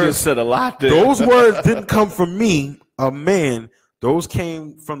those words said a lot there. Those words didn't come from me, a man. Those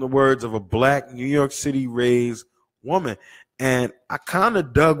came from the words of a black New York City raised woman. And I kind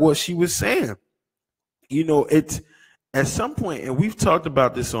of dug what she was saying. It's at some point, and we've talked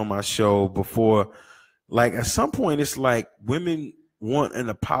about this on my show before, like at some point, it's like women want an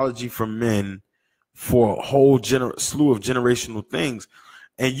apology from men for a whole slew of generational things.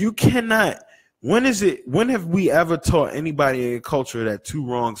 And you cannot, when have we ever taught anybody in a culture that two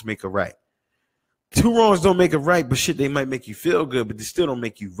wrongs make a right? Two wrongs don't make a right, but shit, they might make you feel good, but they still don't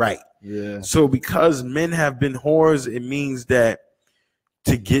make you right. Yeah. So because men have been whores, it means that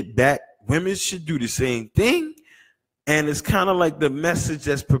to get back, women should do the same thing. And it's kind of like the message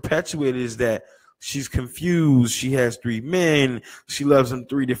that's perpetuated is that she's confused. She has three men. She loves them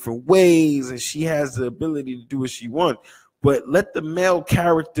three different ways, and she has the ability to do what she wants. But let the male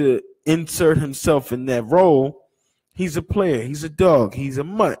character insert himself in that role. He's a player. He's a dog. He's a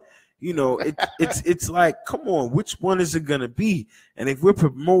mutt. It's like, come on, which one is it gonna be? And if we're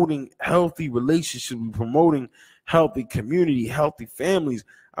promoting healthy relationships, we're promoting healthy community, healthy families.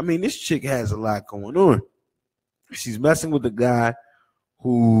 I mean, this chick has a lot going on. She's messing with a guy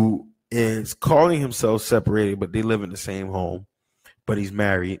who is calling himself separated, but they live in the same home, but he's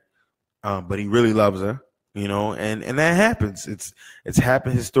married, but he really loves her, and that happens. It's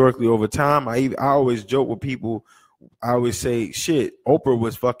happened historically over time. I always joke with people. I always say, shit, Oprah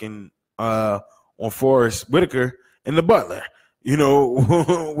was fucking on Forrest Whitaker and The Butler,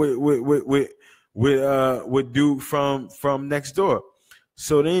 with dude from next door.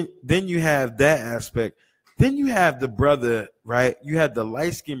 So then you have that aspect. Then you have the brother, right? You have the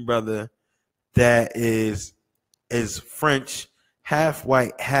light-skinned brother that is French, half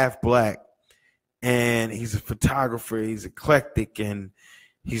white, half black, and he's a photographer. He's eclectic, and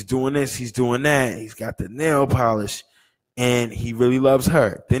he's doing this, he's doing that. He's got the nail polish, and he really loves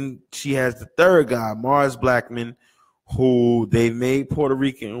her. Then she has the third guy, Mars Blackman, who they made Puerto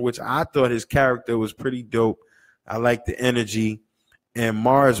Rican, which I thought his character was pretty dope. I like the energy. And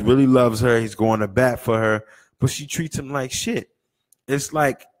Mars really loves her. He's going to bat for her, but she treats him like shit. It's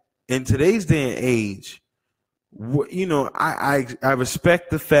like in today's day and age, I respect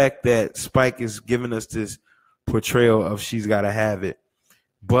the fact that Spike is giving us this portrayal of she's got to have it.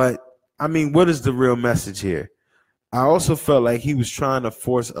 But, I mean, what is the real message here? I also felt like he was trying to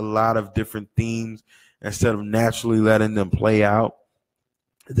force a lot of different themes instead of naturally letting them play out.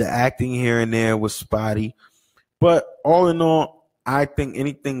 The acting here and there was spotty. But all in all, I think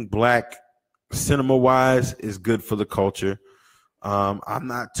anything black cinema-wise is good for the culture. I'm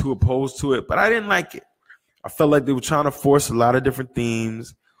not too opposed to it, but I didn't like it. I felt like they were trying to force a lot of different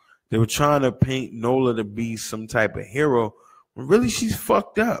themes. They were trying to paint Nola to be some type of hero. When really, she's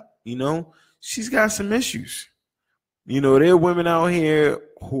fucked up, She's got some issues. There are women out here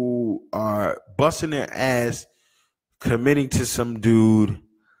who are busting their ass, committing to some dude,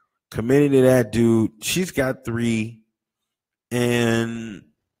 committing to that dude. She's got three. And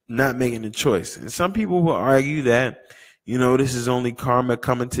not making a choice. And some people will argue that, this is only karma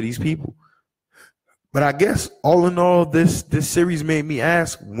coming to these people. But I guess all in all, this series made me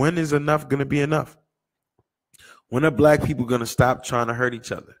ask, when is enough going to be enough? When are black people going to stop trying to hurt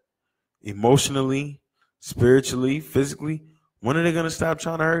each other? Emotionally, spiritually, physically? When are they going to stop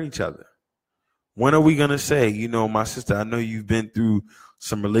trying to hurt each other? When are we going to say, my sister, I know you've been through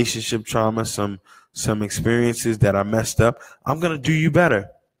some relationship trauma, some experiences that are messed up. I'm going to do you better.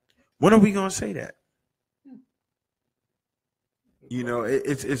 When are we going to say that? You know,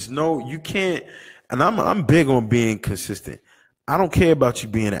 it's no, you can't. And I'm big on being consistent. I don't care about you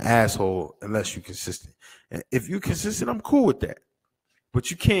being an asshole unless you're consistent. And if you're consistent, I'm cool with that. But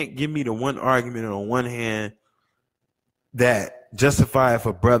you can't give me the one argument on one hand that justify it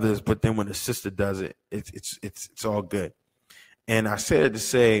for brothers, but then when the sister does it, it's all good. And I said it to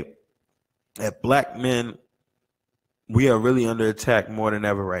say that black men, we are really under attack more than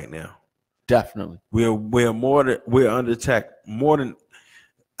ever right now. Definitely. We're under attack more than,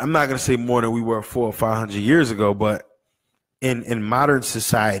 I'm not gonna say more than we were 400 or 500 years ago, but in modern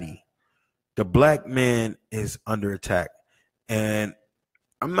society, the black man is under attack. And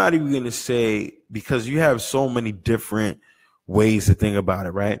I'm not even gonna say, because you have so many different ways to think about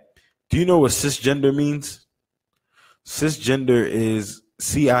it, right? Do you know what cisgender means? Cisgender is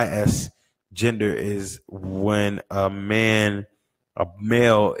CIS. Gender is when a male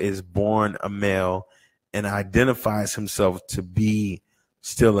is born a male and identifies himself to be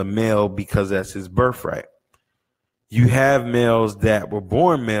still a male because that's his birthright. You have males that were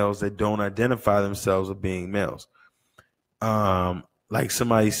born males that don't identify themselves as being males. Like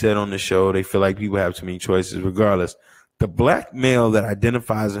somebody said on the show, they feel like people have too many choices. Regardless, the black male that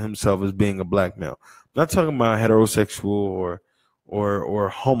identifies himself as being a black male, I'm not talking about heterosexual or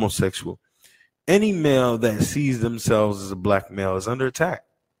homosexual. Any male that sees themselves as a black male is under attack.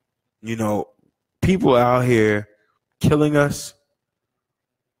 You know, people out here killing us,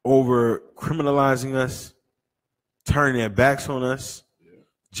 over criminalizing us, turning their backs on us,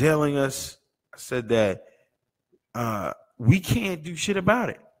 jailing us. I said that we can't do shit about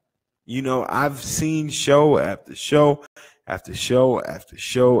it. You know, I've seen show after show after show after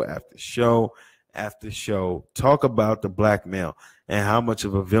show after show after show talk about the black male and how much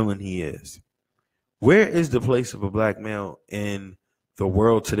of a villain he is. Where is the place of a black male in the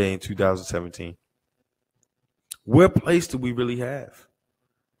world today in 2017? What place do we really have?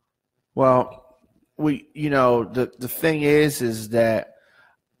 Well, the thing is that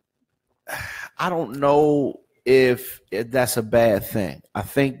I don't know if that's a bad thing. I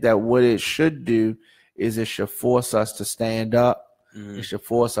think that what it should do is it should force us to stand up. Mm-hmm. It should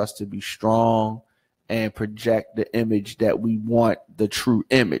force us to be strong and project the image that we want, the true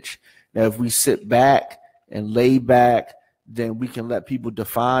image. Now, if we sit back and lay back, then we can let people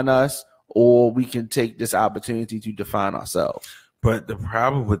define us, or we can take this opportunity to define ourselves. But the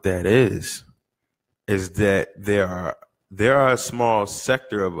problem with that is that there are a small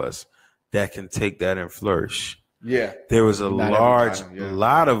sector of us that can take that and flourish. Yeah. There was a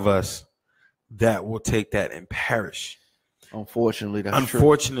lot of us that will take that and perish. Unfortunately, that's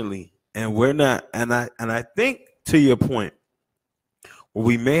true. And we're not, and I think, to your point, what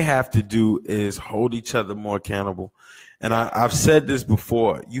we may have to do is hold each other more accountable. And I've said this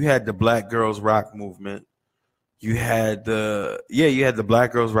before. You had the Black Girls Rock movement. You had the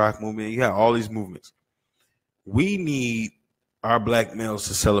Black Girls Rock movement. You had all these movements. We need our black males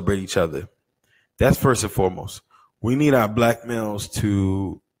to celebrate each other. That's first and foremost. We need our black males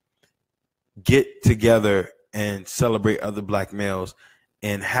to get together and celebrate other black males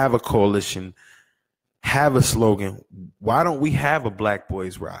and have a coalition, have a slogan. Why don't we have a Black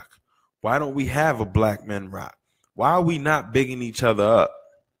Boys Rock? Why don't we have a Black Men Rock? Why are we not bigging each other up?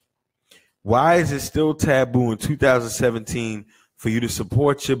 Why is it still taboo in 2017 for you to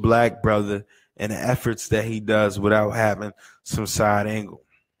support your black brother and the efforts that he does without having some side angle?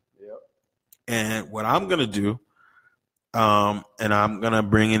 Yep. And what I'm going to do, and I'm going to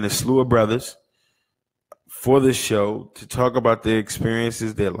bring in a slew of brothers for this show to talk about their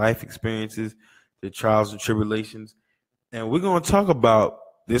experiences, their life experiences, their trials and tribulations. And we're going to talk about,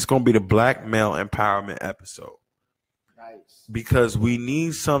 this going to be the Black Male Empowerment episode. Nice. Because we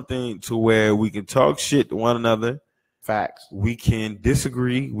need something to where we can talk shit to one another. Facts. We can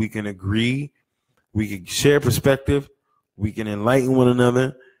disagree. We can agree. We can share perspective. We can enlighten one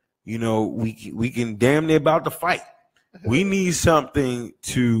another. You know, we can damn near about to fight. We need something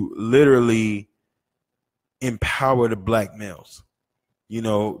to literally empower the black males. You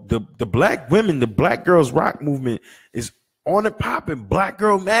know, the black women, the Black Girls Rock movement is on and popping. Black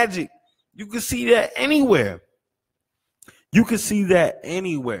Girl Magic. You can see that anywhere. You can see that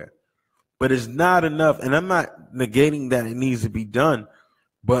anywhere. But it's not enough. And I'm not negating that it needs to be done,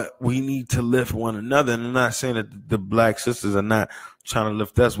 but we need to lift one another. And I'm not saying that the black sisters are not trying to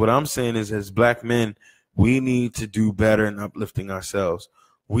lift us. What I'm saying is, as black men, we need to do better in uplifting ourselves.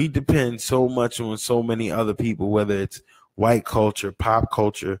 We depend so much on so many other people, whether it's white culture, pop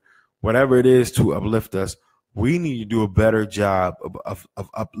culture, whatever it is, to uplift us. We need to do a better job of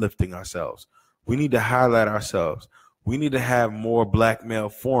uplifting ourselves. We need to highlight ourselves. We need to have more black male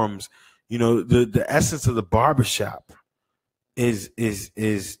forums. You know, the essence of the barbershop,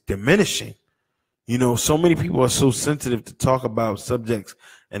 is diminishing. You know, so many people are so sensitive to talk about subjects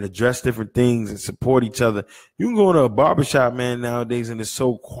and address different things and support each other. You can go to a barbershop, man, nowadays, and it's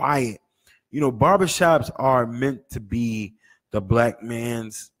so quiet. You know, barbershops are meant to be the black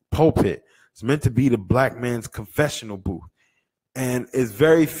man's pulpit. It's meant to be the black man's confessional booth. And it's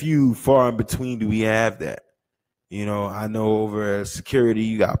very few, far in between, do we have that. You know, I know over security,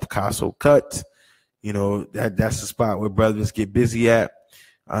 you got Picasso Cuts. You know, that's the spot where brothers get busy at.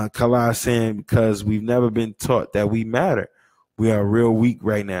 Kala saying, because we've never been taught that we matter. We are real weak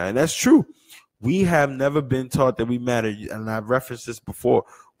right now. And that's true. We have never been taught that we matter. And I've referenced this before.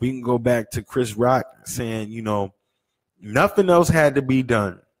 We can go back to Chris Rock saying, you know, nothing else had to be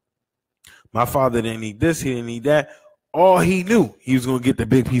done. My father didn't need this. He didn't need that. All he knew, he was going to get the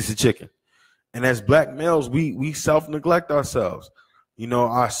big piece of chicken. And as black males, we self-neglect ourselves. You know,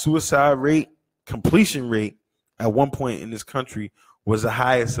 our suicide rate, completion rate at one point in this country was the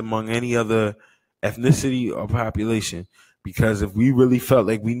highest among any other ethnicity or population, because if we really felt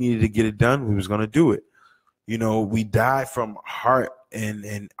like we needed to get it done, we was going to do it. You know, we died from heart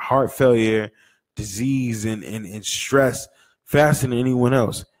and heart failure, disease, and stress faster than anyone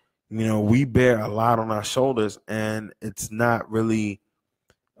else. You know, we bear a lot on our shoulders, and it's not really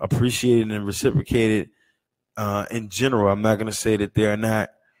appreciated and reciprocated in general. I'm not going to say that there are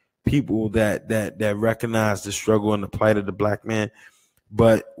not people that recognize the struggle and the plight of the black man.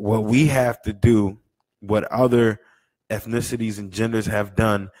 But what we have to do, what other ethnicities and genders have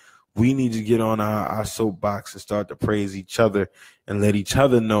done, we need to get on our soapbox and start to praise each other and let each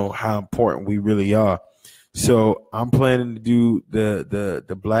other know how important we really are. So I'm planning to do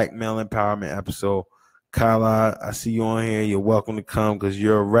the Black Male Empowerment episode. Kala, I see you on here. You're welcome to come because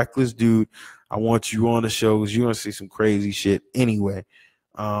you're a reckless dude. I want you on the show because you're going to see some crazy shit anyway.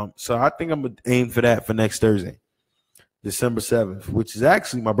 So I think I'm going to aim for that for next Thursday, December 7th, which is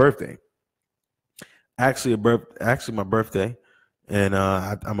actually my birthday. Actually my birthday. And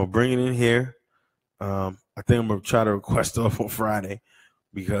I'm going to bring it in here. I think I'm going to try to request off on Friday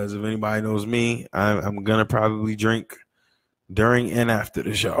because if anybody knows me, I'm going to probably drink during and after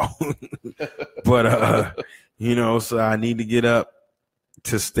the show. But, you know, so I need to get up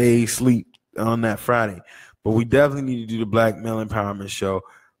to stay asleep on that Friday. But we definitely need to do the Black Male Empowerment Show.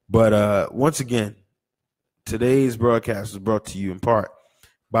 But once again, today's broadcast is brought to you in part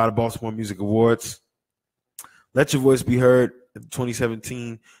by the Baltimore Music Awards. Let your voice be heard at the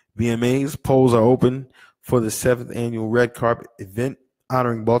 2017 BMAs. Polls are open for the 7th annual Red Carpet event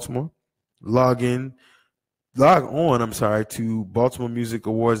honoring Baltimore. Log on, to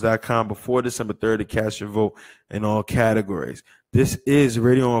BaltimoreMusicAwards.com before December 3rd to cast your vote in all categories. This is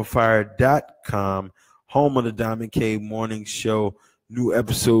RadioOnFire.com, home of the Diamond K Morning Show. New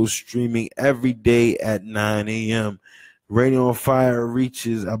episodes streaming every day at 9 a.m. Radio on Fire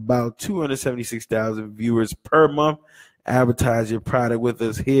reaches about 276,000 viewers per month. Advertise your product with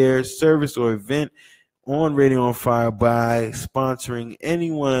us here, service or event on Radio on Fire by sponsoring any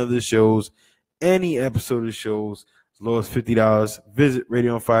one of the shows, any episode of the shows, as low as $50. Visit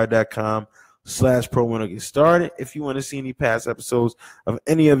RadioOnFire.com/promo to get started. If you want to see any past episodes of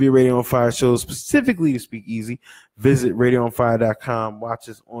any of your Radio on Fire shows, specifically to Speak Easy, visit RadioOnFire.com. Watch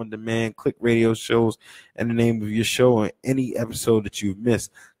us on demand. Click radio shows and the name of your show and any episode that you've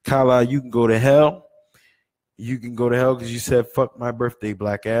missed. Kala, you can go to hell. You can go to hell because you said, fuck my birthday,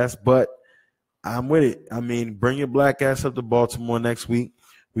 black ass. But I'm with it. I mean, bring your black ass up to Baltimore next week.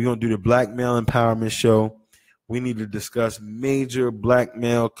 We're going to do the Black Male Empowerment Show. We need to discuss major black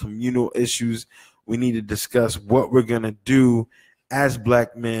male communal issues. We need to discuss what we're going to do as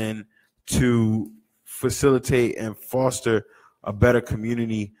black men to facilitate and foster a better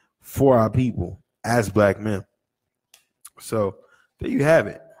community for our people as black men. So there you have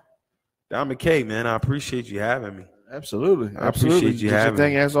it. Diamond K, man, I appreciate you having me. Absolutely. I appreciate you having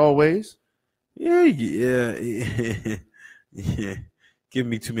me. As always. Yeah. Give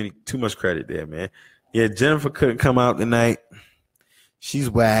me too much credit there, man. Yeah, Jennifer couldn't come out tonight. She's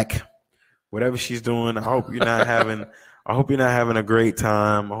whack. Whatever she's doing, I hope you're not having a great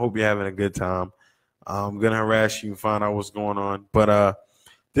time. I hope you're having a good time. I'm gonna harass you and find out what's going on. But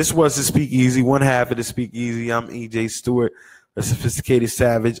this was the Speak Easy, one half of the Speak Easy. I'm EJ Stewart, a sophisticated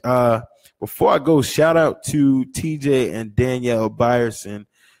savage. Before I go, shout out to TJ and Danielle Byerson.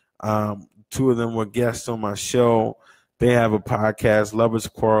 Two of them were guests on my show. They have a podcast, Lovers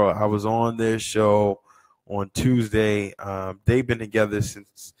Quarrel. I was on their show on Tuesday. They've been together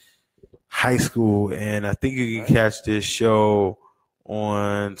since high school, and I think you can catch this show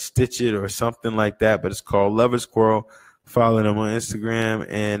on Stitch It or something like that, but it's called Lovers Quarrel. Follow them on Instagram,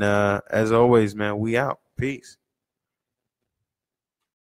 and as always, man, we out. Peace.